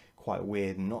be quite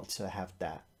weird not to have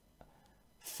that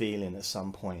feeling at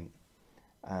some point.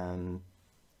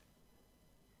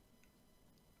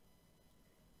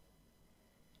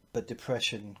 But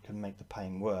depression can make the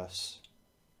pain worse.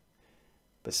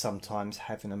 But sometimes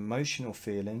having emotional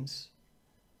feelings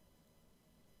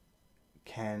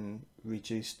can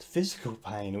reduce the physical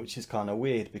pain, which is kind of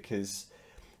weird, because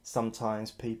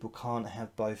sometimes people can't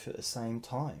have both at the same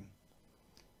time.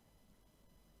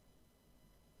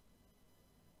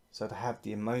 So to have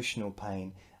the emotional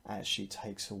pain actually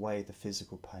takes away the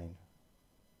physical pain.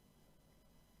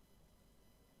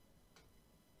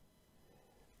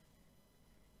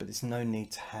 But there's no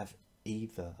need to have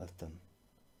either of them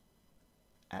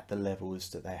at the levels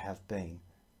that they have been.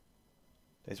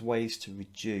 There's ways to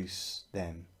reduce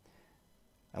them,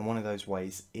 and one of those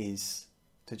ways is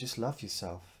to just love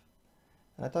yourself.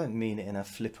 And I don't mean it in a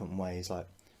flippant way. It's like,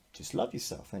 just love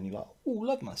yourself, and you're like, oh,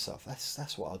 love myself,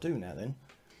 that's what I'll do now then.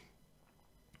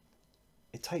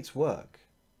 It takes work.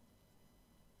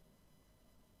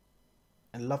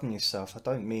 And loving yourself, I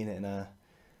don't mean it in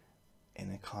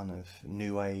a kind of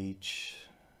new age,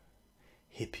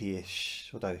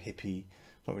 hippie-ish, although hippie,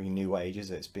 not really new age, is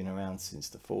it? It's been around since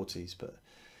the 40s, but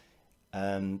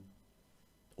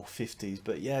or 50s,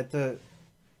 but yeah,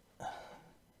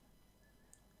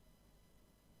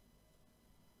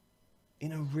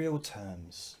 in a real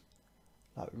terms,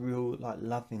 like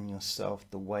loving yourself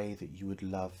the way that you would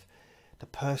love the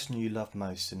person you love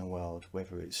most in the world,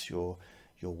 whether it's your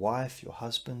wife, your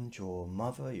husband, your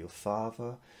mother, your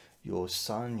father, your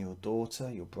son, your daughter,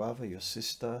 your brother, your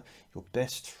sister, your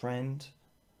best friend.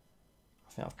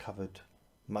 I think I've covered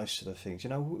most of the things. You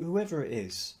know, whoever it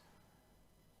is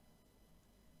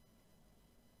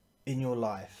in your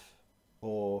life,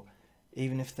 or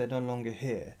even if they're no longer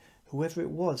here, whoever it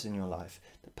was in your life,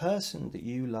 the person that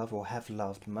you love or have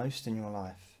loved most in your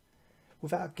life,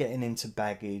 without getting into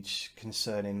baggage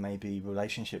concerning maybe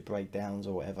relationship breakdowns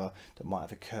or whatever that might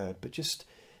have occurred, but just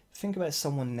think about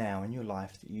someone now in your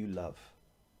life that you love,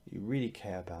 that you really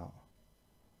care about.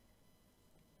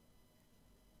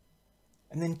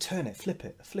 And then turn it, flip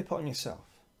it on yourself.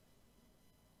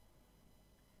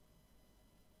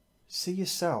 See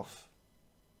yourself.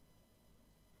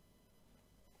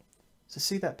 So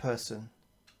see that person.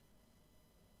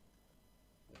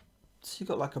 So you've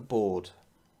got like a board.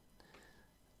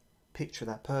 Picture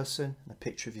that person and a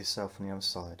picture of yourself on the other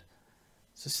side.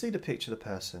 So see the picture of the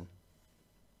person.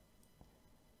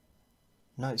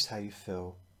 Notice how you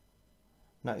feel.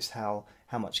 Notice how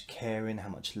much caring, how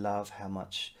much love, how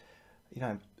much, you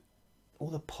know, all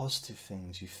the positive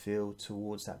things you feel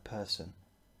towards that person.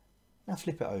 Now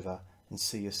flip it over and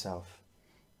see yourself.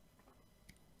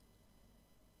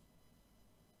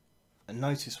 And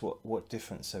notice what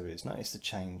difference there is. Notice the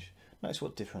change. Notice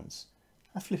what difference.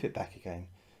 Now flip it back again.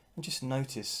 And just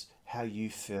notice how you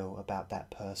feel about that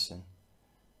person.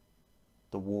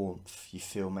 The warmth you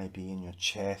feel maybe in your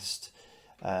chest.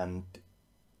 The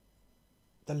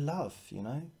love, you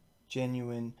know.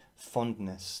 Genuine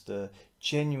fondness. The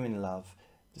genuine love.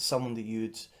 Someone that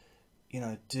you'd, you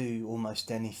know, do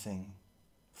almost anything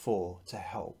for, to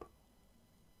help.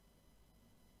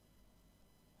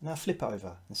 Now flip it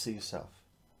over and see yourself.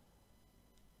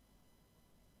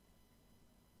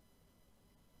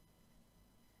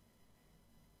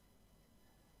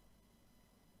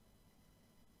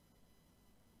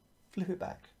 Flip it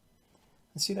back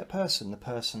and see that person, the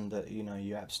person that you know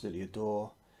you absolutely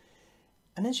adore.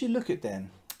 And as you look at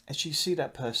them, as you see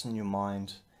that person in your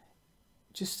mind,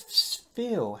 just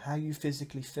feel how you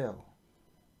physically feel.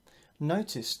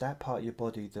 Notice that part of your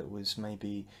body that was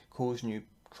maybe causing you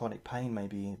chronic pain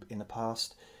maybe in the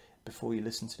past before you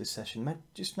listen to this session.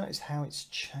 Just notice how it's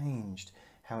changed,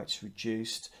 how it's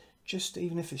reduced, just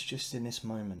even if it's just in this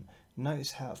moment.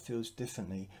 Notice how it feels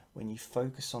differently when you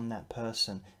focus on that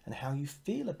person and how you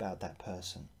feel about that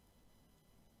person.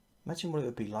 Imagine what it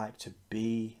would be like to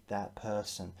be that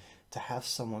person, to have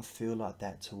someone feel like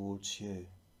that towards you.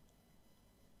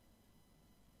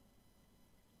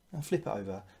 And flip it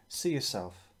over, see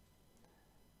yourself,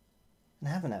 and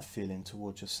having that feeling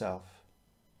towards yourself,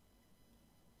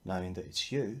 knowing that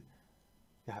it's you,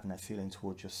 you're having that feeling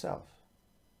towards yourself,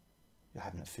 you're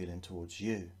having that feeling towards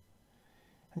you.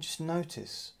 And just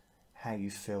notice how you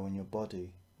feel in your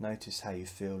body. Notice how you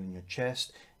feel in your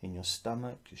chest, in your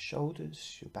stomach, your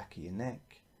shoulders, your back of your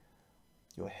neck,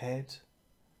 your head,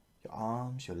 your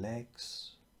arms, your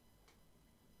legs,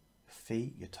 your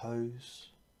feet, your toes,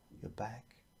 your back.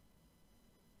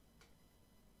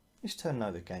 Just turn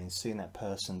over again, seeing that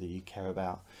person that you care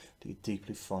about, that you're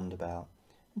deeply fond about,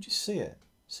 and just see it.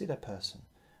 See that person.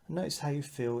 And notice how you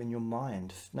feel in your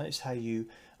mind. Notice how you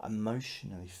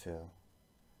emotionally feel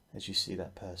as you see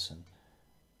that person.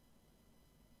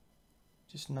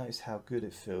 Just notice how good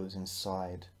it feels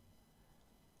inside.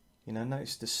 You know,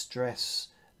 notice the stress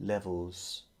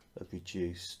levels have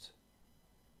reduced.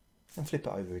 And flip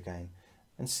it over again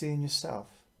and see in yourself.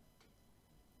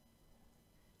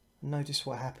 Notice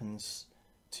what happens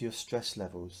to your stress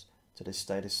levels. Do they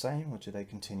stay the same or do they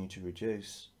continue to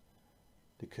reduce?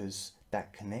 Because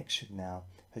that connection now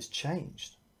has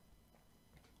changed.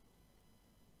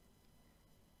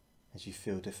 As you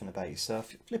feel different about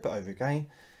yourself, flip it over again,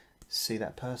 see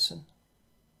that person,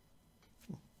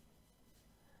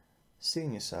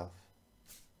 seeing yourself,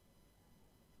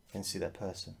 then see that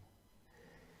person.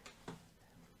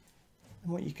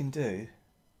 And what you can do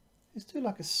is do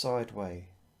like a sideway.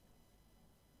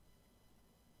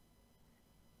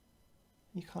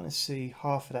 You kind of see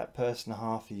half of that person,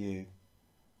 half of you,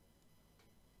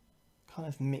 kind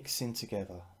of mixing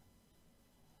together.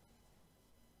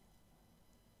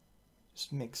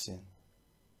 Just mixing.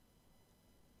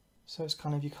 So it's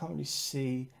kind of, you can't really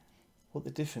see what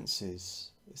the difference is.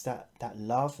 It's that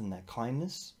love and that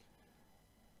kindness,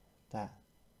 that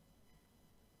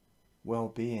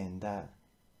well-being, that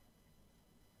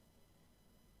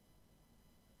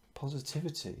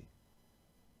positivity.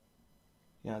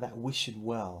 You know, that wishing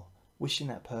well, wishing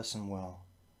that person well,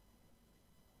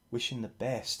 wishing the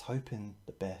best, hoping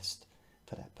the best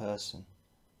for that person.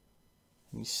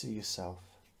 And you see yourself.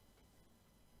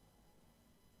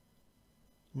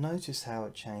 Notice how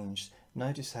it changed.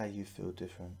 Notice how you feel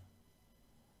different.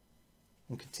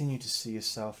 And continue to see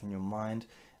yourself in your mind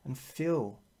and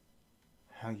feel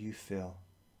how you feel.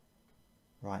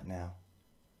 right now.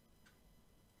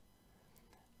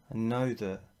 And know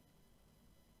that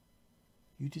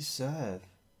you deserve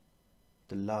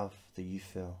the love that you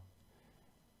feel.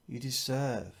 You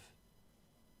deserve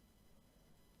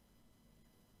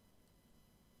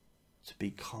to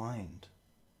be kind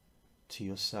to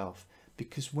yourself,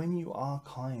 because when you are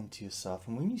kind to yourself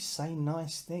and when you say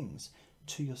nice things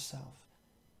to yourself,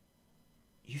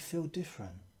 you feel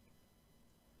different.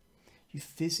 You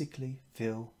physically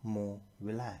feel more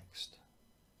relaxed,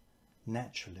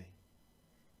 naturally.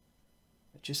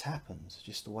 It just happens,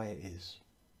 just the way it is.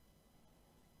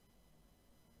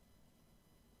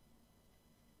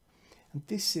 And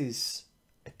this is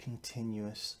a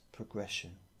continuous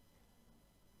progression.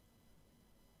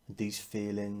 These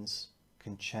feelings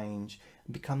can change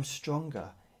and become stronger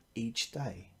each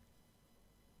day.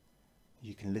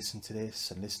 You can listen to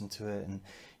this and listen to it, and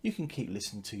you can keep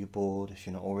listening till you're bored, if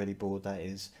you're not already bored, that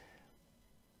is.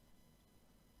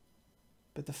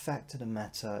 But the fact of the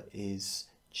matter is,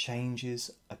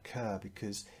 changes occur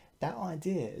because that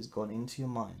idea has gone into your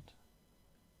mind.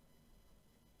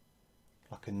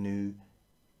 Like a new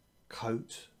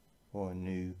coat or a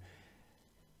new,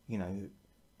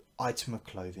 item of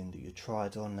clothing that you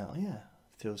tried on. Now, yeah,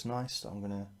 feels nice. I'm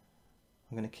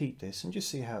gonna keep this and just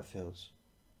see how it feels.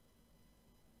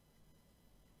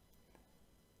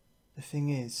 The thing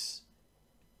is,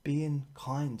 being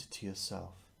kind to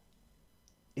yourself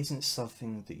isn't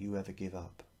something that you ever give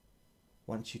up.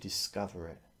 Once you discover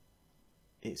it,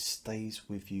 it stays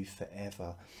with you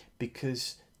forever,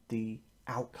 because the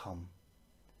outcome,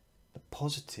 the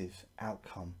positive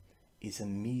outcome, is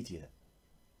immediate.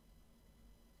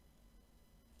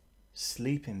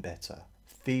 Sleeping better,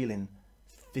 feeling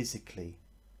physically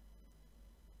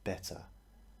better,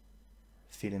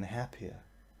 feeling happier,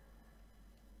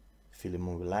 feeling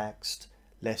more relaxed,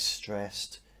 less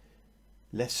stressed.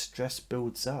 Less stress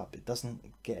builds up. It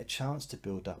doesn't get a chance to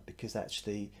build up because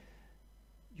actually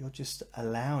you're just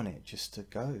allowing it just to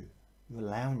go. You're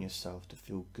allowing yourself to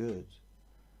feel good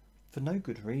for no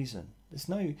good reason.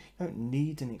 You don't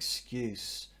need an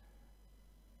excuse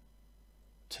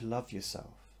to love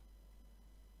yourself.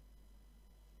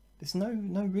 There's no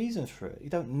reason for it. You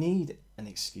don't need an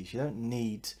excuse. You don't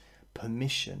need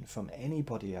permission from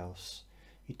anybody else.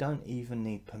 You don't even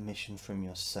need permission from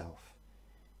yourself.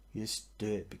 You just do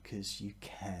it because you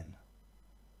can.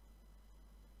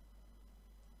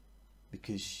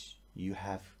 Because you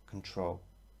have control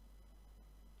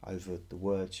over the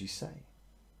words you say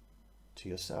to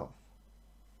yourself.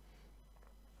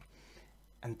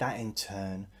 And that in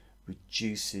turn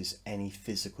reduces any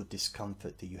physical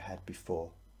discomfort that you had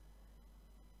before.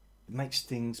 It makes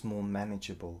things more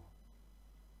manageable.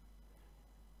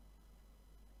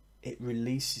 It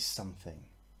releases something.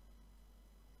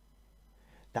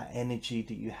 That energy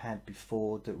that you had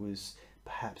before that was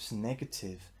perhaps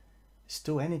negative, is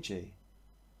still energy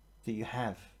that you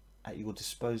have at your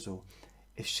disposal.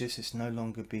 It's just it's no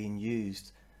longer being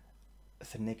used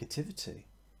for negativity.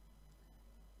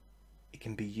 It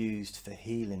can be used for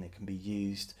healing. It can be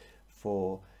used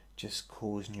for just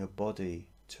causing your body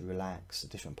to relax, the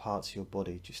different parts of your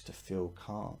body just to feel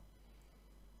calm.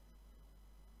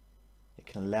 It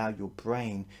can allow your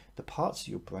brain, the parts of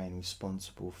your brain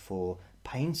responsible for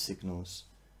pain signals,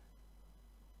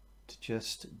 to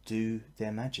just do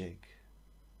their magic.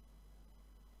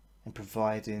 And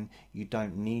providing you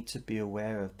don't need to be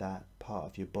aware of that part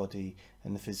of your body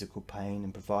and the physical pain,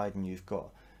 and providing you've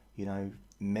got,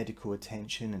 medical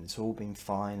attention and it's all been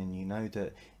fine, and you know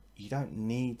that you don't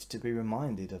need to be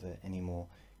reminded of it anymore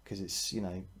because it's,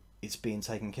 it's being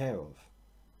taken care of.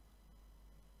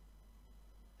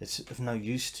 It's of no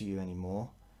use to you anymore.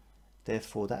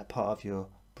 Therefore, that part of your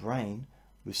brain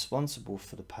responsible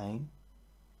for the pain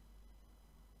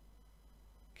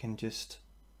can just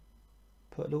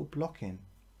put a little block in.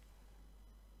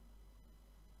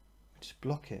 Just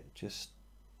block it. Just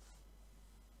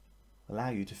allow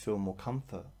you to feel more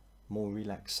comfort, more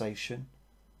relaxation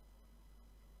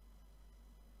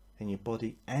in your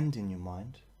body and in your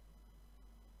mind,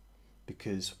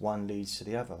 because one leads to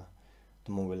the other.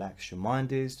 The more relaxed your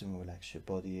mind is, the more relaxed your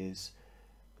body is.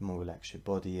 The more relaxed your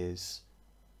body is,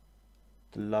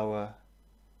 the lower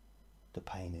the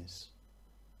pain is,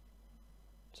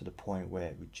 to the point where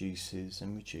it reduces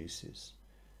and reduces.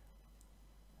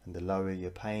 And the lower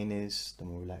your pain is, the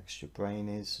more relaxed your brain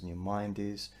is and your mind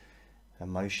is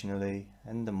emotionally,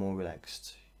 and the more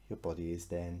relaxed your body is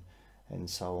then, and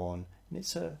so on. And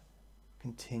it's a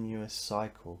continuous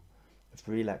cycle of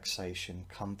relaxation,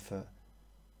 comfort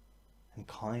and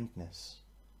kindness.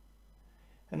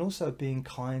 And also being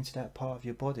kind to that part of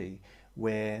your body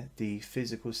where the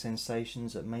physical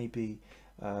sensations that may be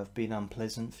have been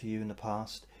unpleasant for you in the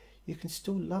past, you can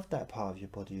still love that part of your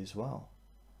body as well.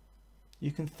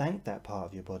 You can thank that part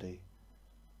of your body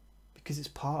because it's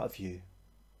part of you.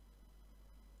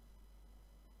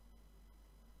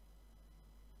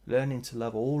 Learning to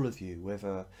love all of you,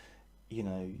 whether you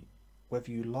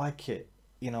like it,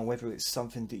 whether it's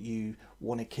something that you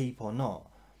want to keep or not,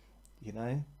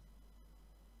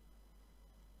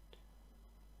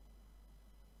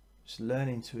 Just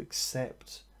learning to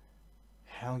accept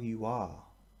how you are,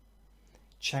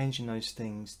 changing those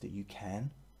things that you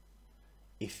can,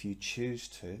 if you choose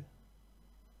to,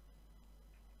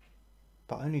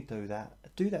 but only do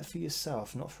that for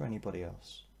yourself, not for anybody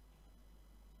else.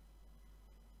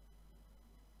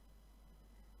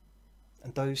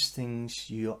 And those things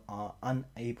you are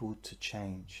unable to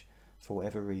change for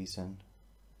whatever reason,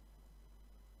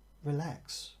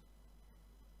 relax.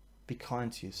 Be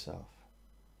kind to yourself.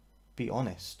 Be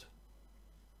honest.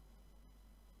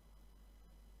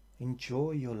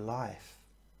 Enjoy your life.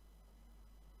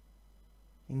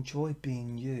 Enjoy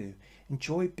being you.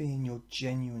 Enjoy being your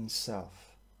genuine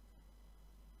self.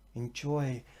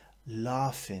 Enjoy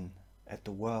laughing at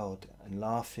the world and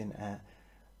laughing at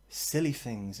silly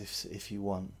things if you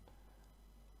want.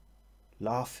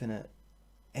 Laughing at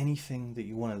anything that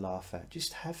you want to laugh at.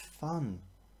 Just have fun.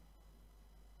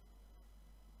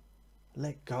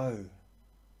 Let go.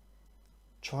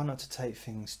 Try not to take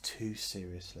things too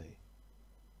seriously.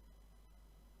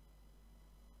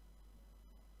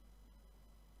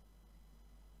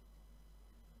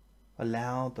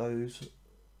 Allow those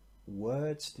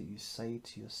words that you say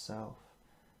to yourself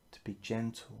to be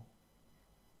gentle.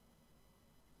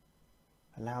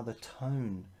 Allow the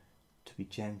tone to be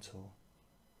gentle.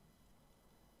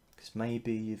 Because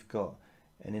maybe you've got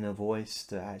an inner voice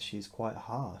that actually is quite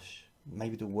harsh.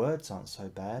 Maybe the words aren't so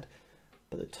bad,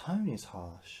 but the tone is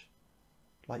harsh.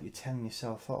 Like you're telling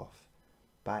yourself off.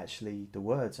 But actually the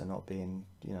words are not being,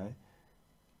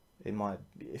 it might,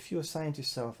 if you're saying to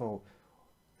yourself, oh,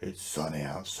 it's sunny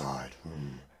outside.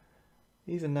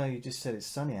 Even though you just said it's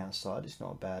sunny outside, it's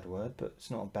not a bad word, but it's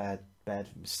not a bad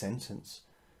sentence.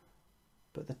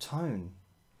 But the tone.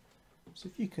 So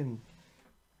if you can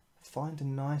find a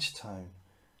nice tone,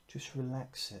 just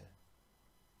relax it.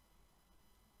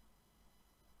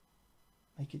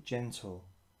 Make it gentle.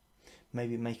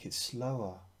 Maybe make it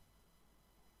slower.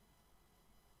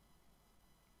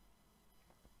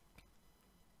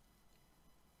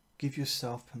 Give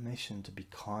yourself permission to be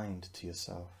kind to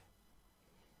yourself.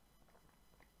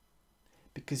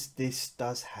 Because this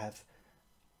does have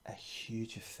a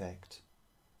huge effect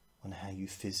on how you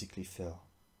physically feel.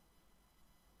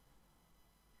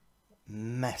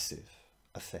 Massive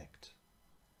effect.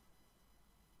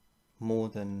 More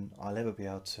than I'll ever be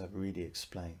able to really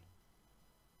explain.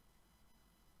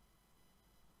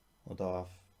 Although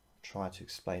I've tried to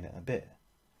explain it a bit.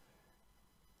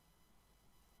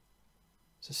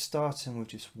 So starting with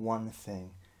just one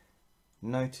thing,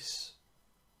 notice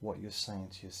what you're saying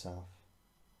to yourself.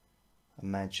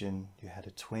 Imagine you had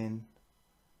a twin.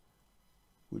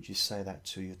 Would you say that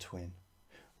to your twin?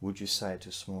 Would you say it to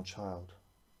a small child?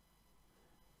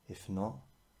 If not,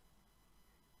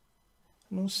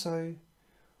 and also,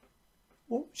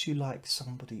 what would you like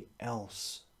somebody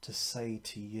else to say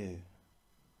to you?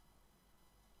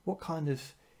 What kind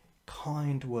of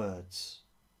kind words?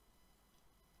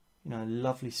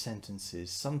 Lovely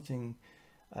sentences, something,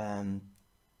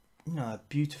 a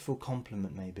beautiful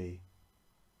compliment maybe.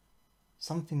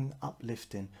 Something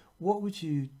uplifting. What would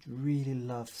you really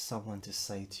love someone to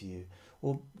say to you?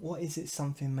 Or what is it,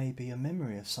 something, maybe a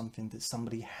memory of something that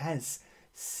somebody has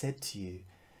said to you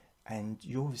and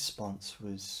your response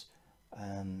was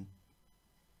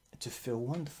to feel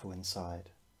wonderful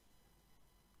inside.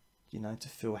 To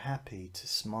feel happy, to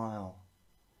smile,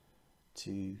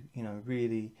 to,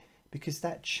 really, because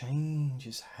that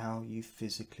changes how you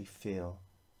physically feel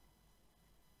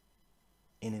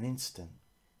in an instant.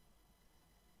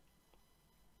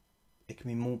 It can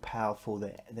be more powerful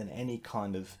than any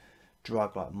kind of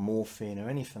drug like morphine or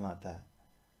anything like that.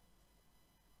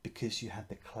 Because you have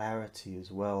the clarity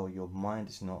as well, your mind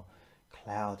is not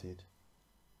clouded.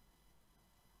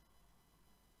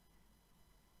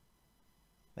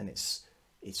 And it's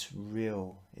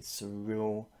real, it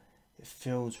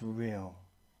feels real.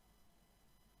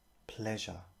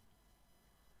 Pleasure.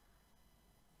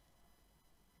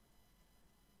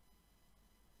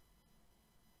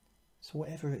 So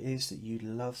whatever it is that you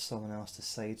love someone else to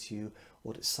say to you,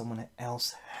 or that someone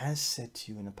else has said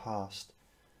to you in the past,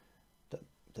 that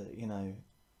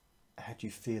had you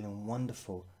feeling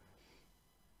wonderful,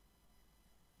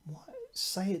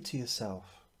 say it to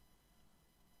yourself.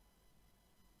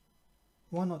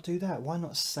 Why not do that? Why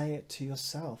not say it to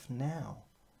yourself now?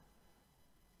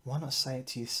 Why not say it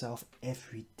to yourself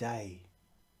every day?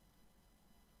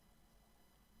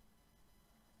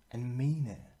 And mean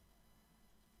it.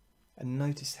 And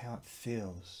notice how it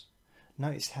feels.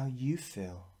 Notice how you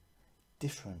feel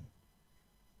different.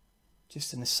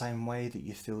 Just in the same way that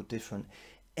you feel different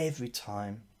every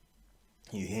time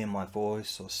you hear my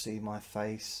voice or see my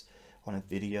face on a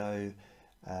video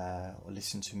or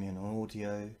listen to me on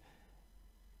audio,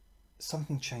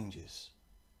 something changes.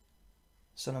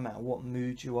 So no matter what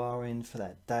mood you are in for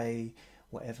that day,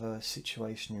 whatever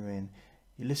situation you're in,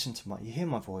 you hear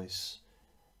my voice,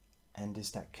 and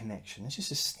there's that connection. It's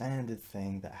just a standard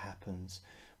thing that happens.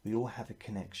 We all have a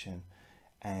connection,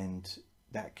 and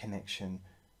that connection,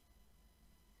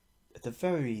 at the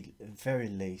very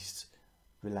least,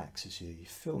 relaxes you. You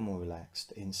feel more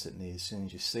relaxed instantly as soon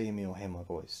as you see me or hear my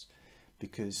voice,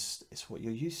 because it's what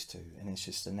you're used to, and it's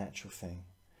just a natural thing.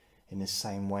 In the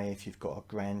same way, if you've got a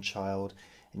grandchild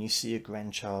and you see a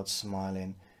grandchild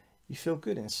smiling, you feel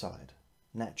good inside,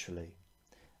 naturally.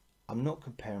 I'm not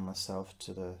comparing myself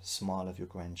to the smile of your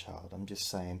grandchild. I'm just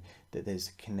saying that there's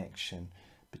a connection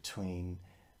between,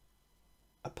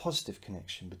 a positive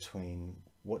connection between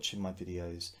watching my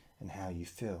videos and how you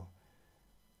feel.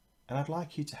 And I'd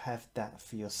like you to have that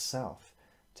for yourself,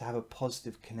 to have a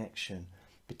positive connection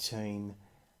between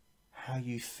how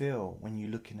you feel when you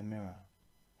look in the mirror,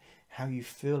 how you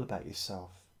feel about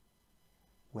yourself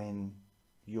when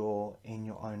you're in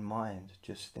your own mind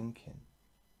just thinking.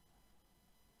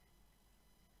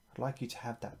 I'd like you to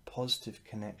have that positive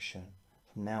connection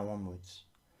from now onwards,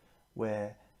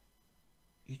 where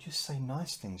you just say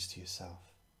nice things to yourself.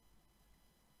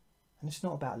 And it's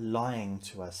not about lying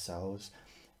to ourselves,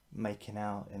 making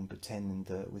out and pretending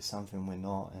that we're something we're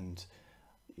not, and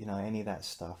any of that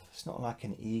stuff. It's not like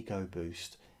an ego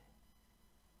boost.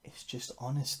 It's just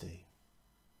honesty.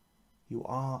 You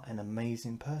are an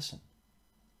amazing person.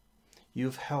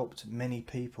 You've helped many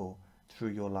people through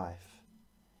your life.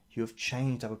 You have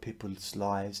changed other people's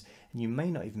lives, and you may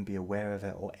not even be aware of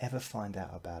it or ever find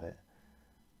out about it.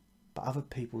 But other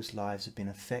people's lives have been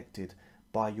affected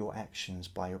by your actions,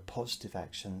 by your positive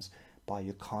actions, by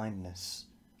your kindness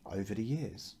over the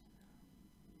years.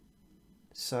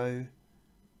 So,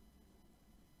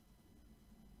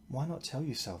 why not tell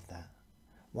yourself that?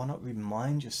 Why not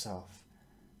remind yourself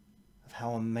of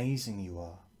how amazing you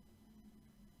are?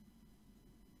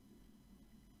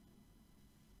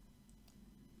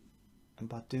 And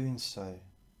by doing so,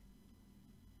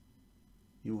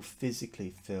 you will physically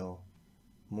feel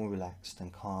more relaxed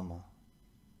and calmer,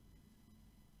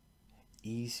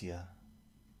 easier,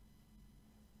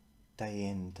 day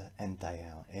in and day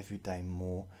out, every day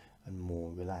more and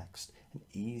more relaxed, and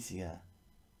easier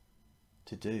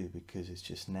to do because it's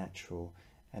just natural,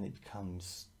 and it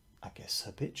becomes, I guess,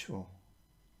 habitual,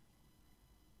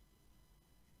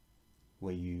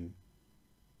 where you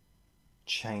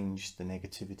change the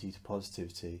negativity to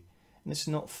positivity. And it's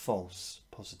not false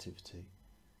positivity,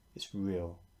 it's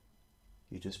real.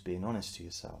 You're just being honest to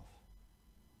yourself,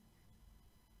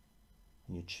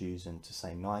 and you're choosing to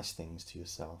say nice things to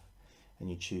yourself, and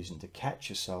you're choosing to catch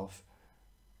yourself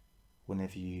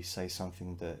whenever you say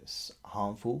something that's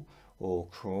harmful or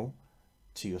cruel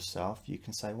to yourself. You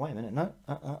can say, wait a minute,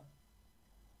 no,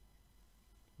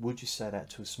 Would you say that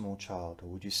to a small child, or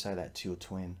would you say that to your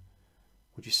twin?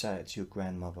 Would you say it to your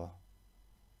grandmother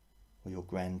or your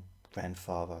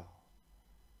grandfather,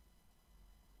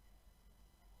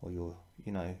 or your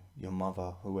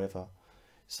mother, whoever,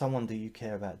 someone that you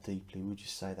care about deeply? Would you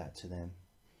say that to them?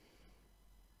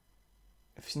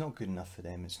 If it's not good enough for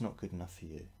them, it's not good enough for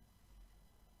you.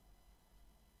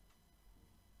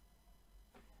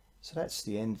 So that's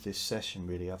the end of this session,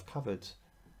 really. I've covered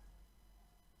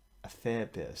a fair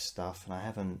bit of stuff, and I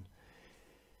haven't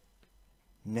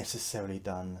necessarily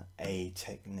done a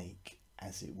technique,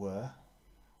 as it were,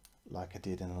 like I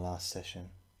did in the last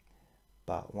session.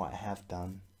 But what I have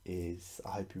done is, I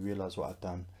hope you realise what I've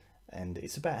done, and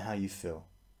it's about how you feel,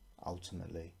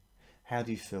 ultimately. How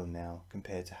do you feel now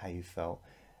compared to how you felt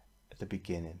at the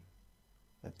beginning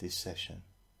of this session?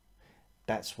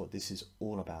 That's what this is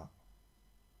all about.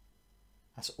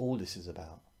 That's all this is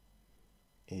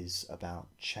about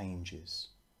changes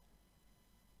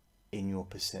in your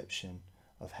perception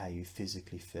of how you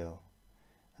physically feel,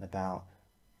 and about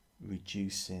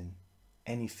reducing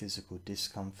any physical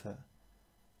discomfort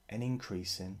and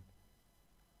increasing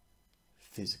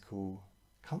physical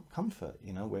comfort,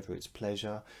 whether it's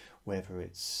pleasure, whether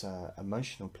it's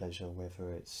emotional pleasure,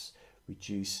 whether it's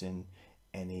reducing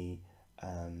any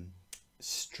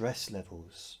stress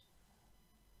levels.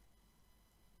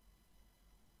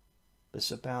 but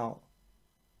it's about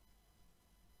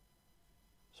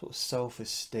sort of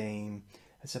self-esteem.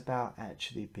 It's about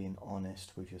actually being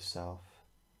honest with yourself.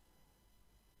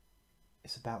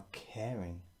 It's about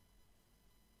caring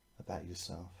about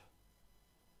yourself.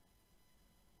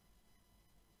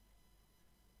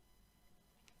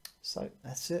 So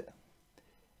that's it.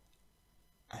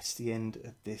 That's the end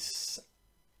of this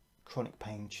Chronic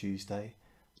Pain Tuesday,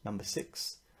 number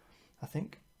 6, I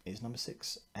think is number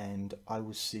 6, and I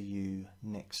will see you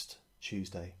next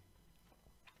Tuesday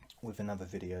with another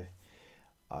video.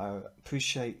 I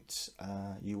appreciate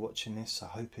you watching this. I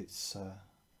hope it's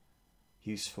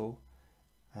useful,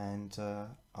 and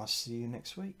I'll see you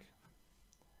next week.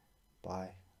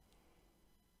 Bye.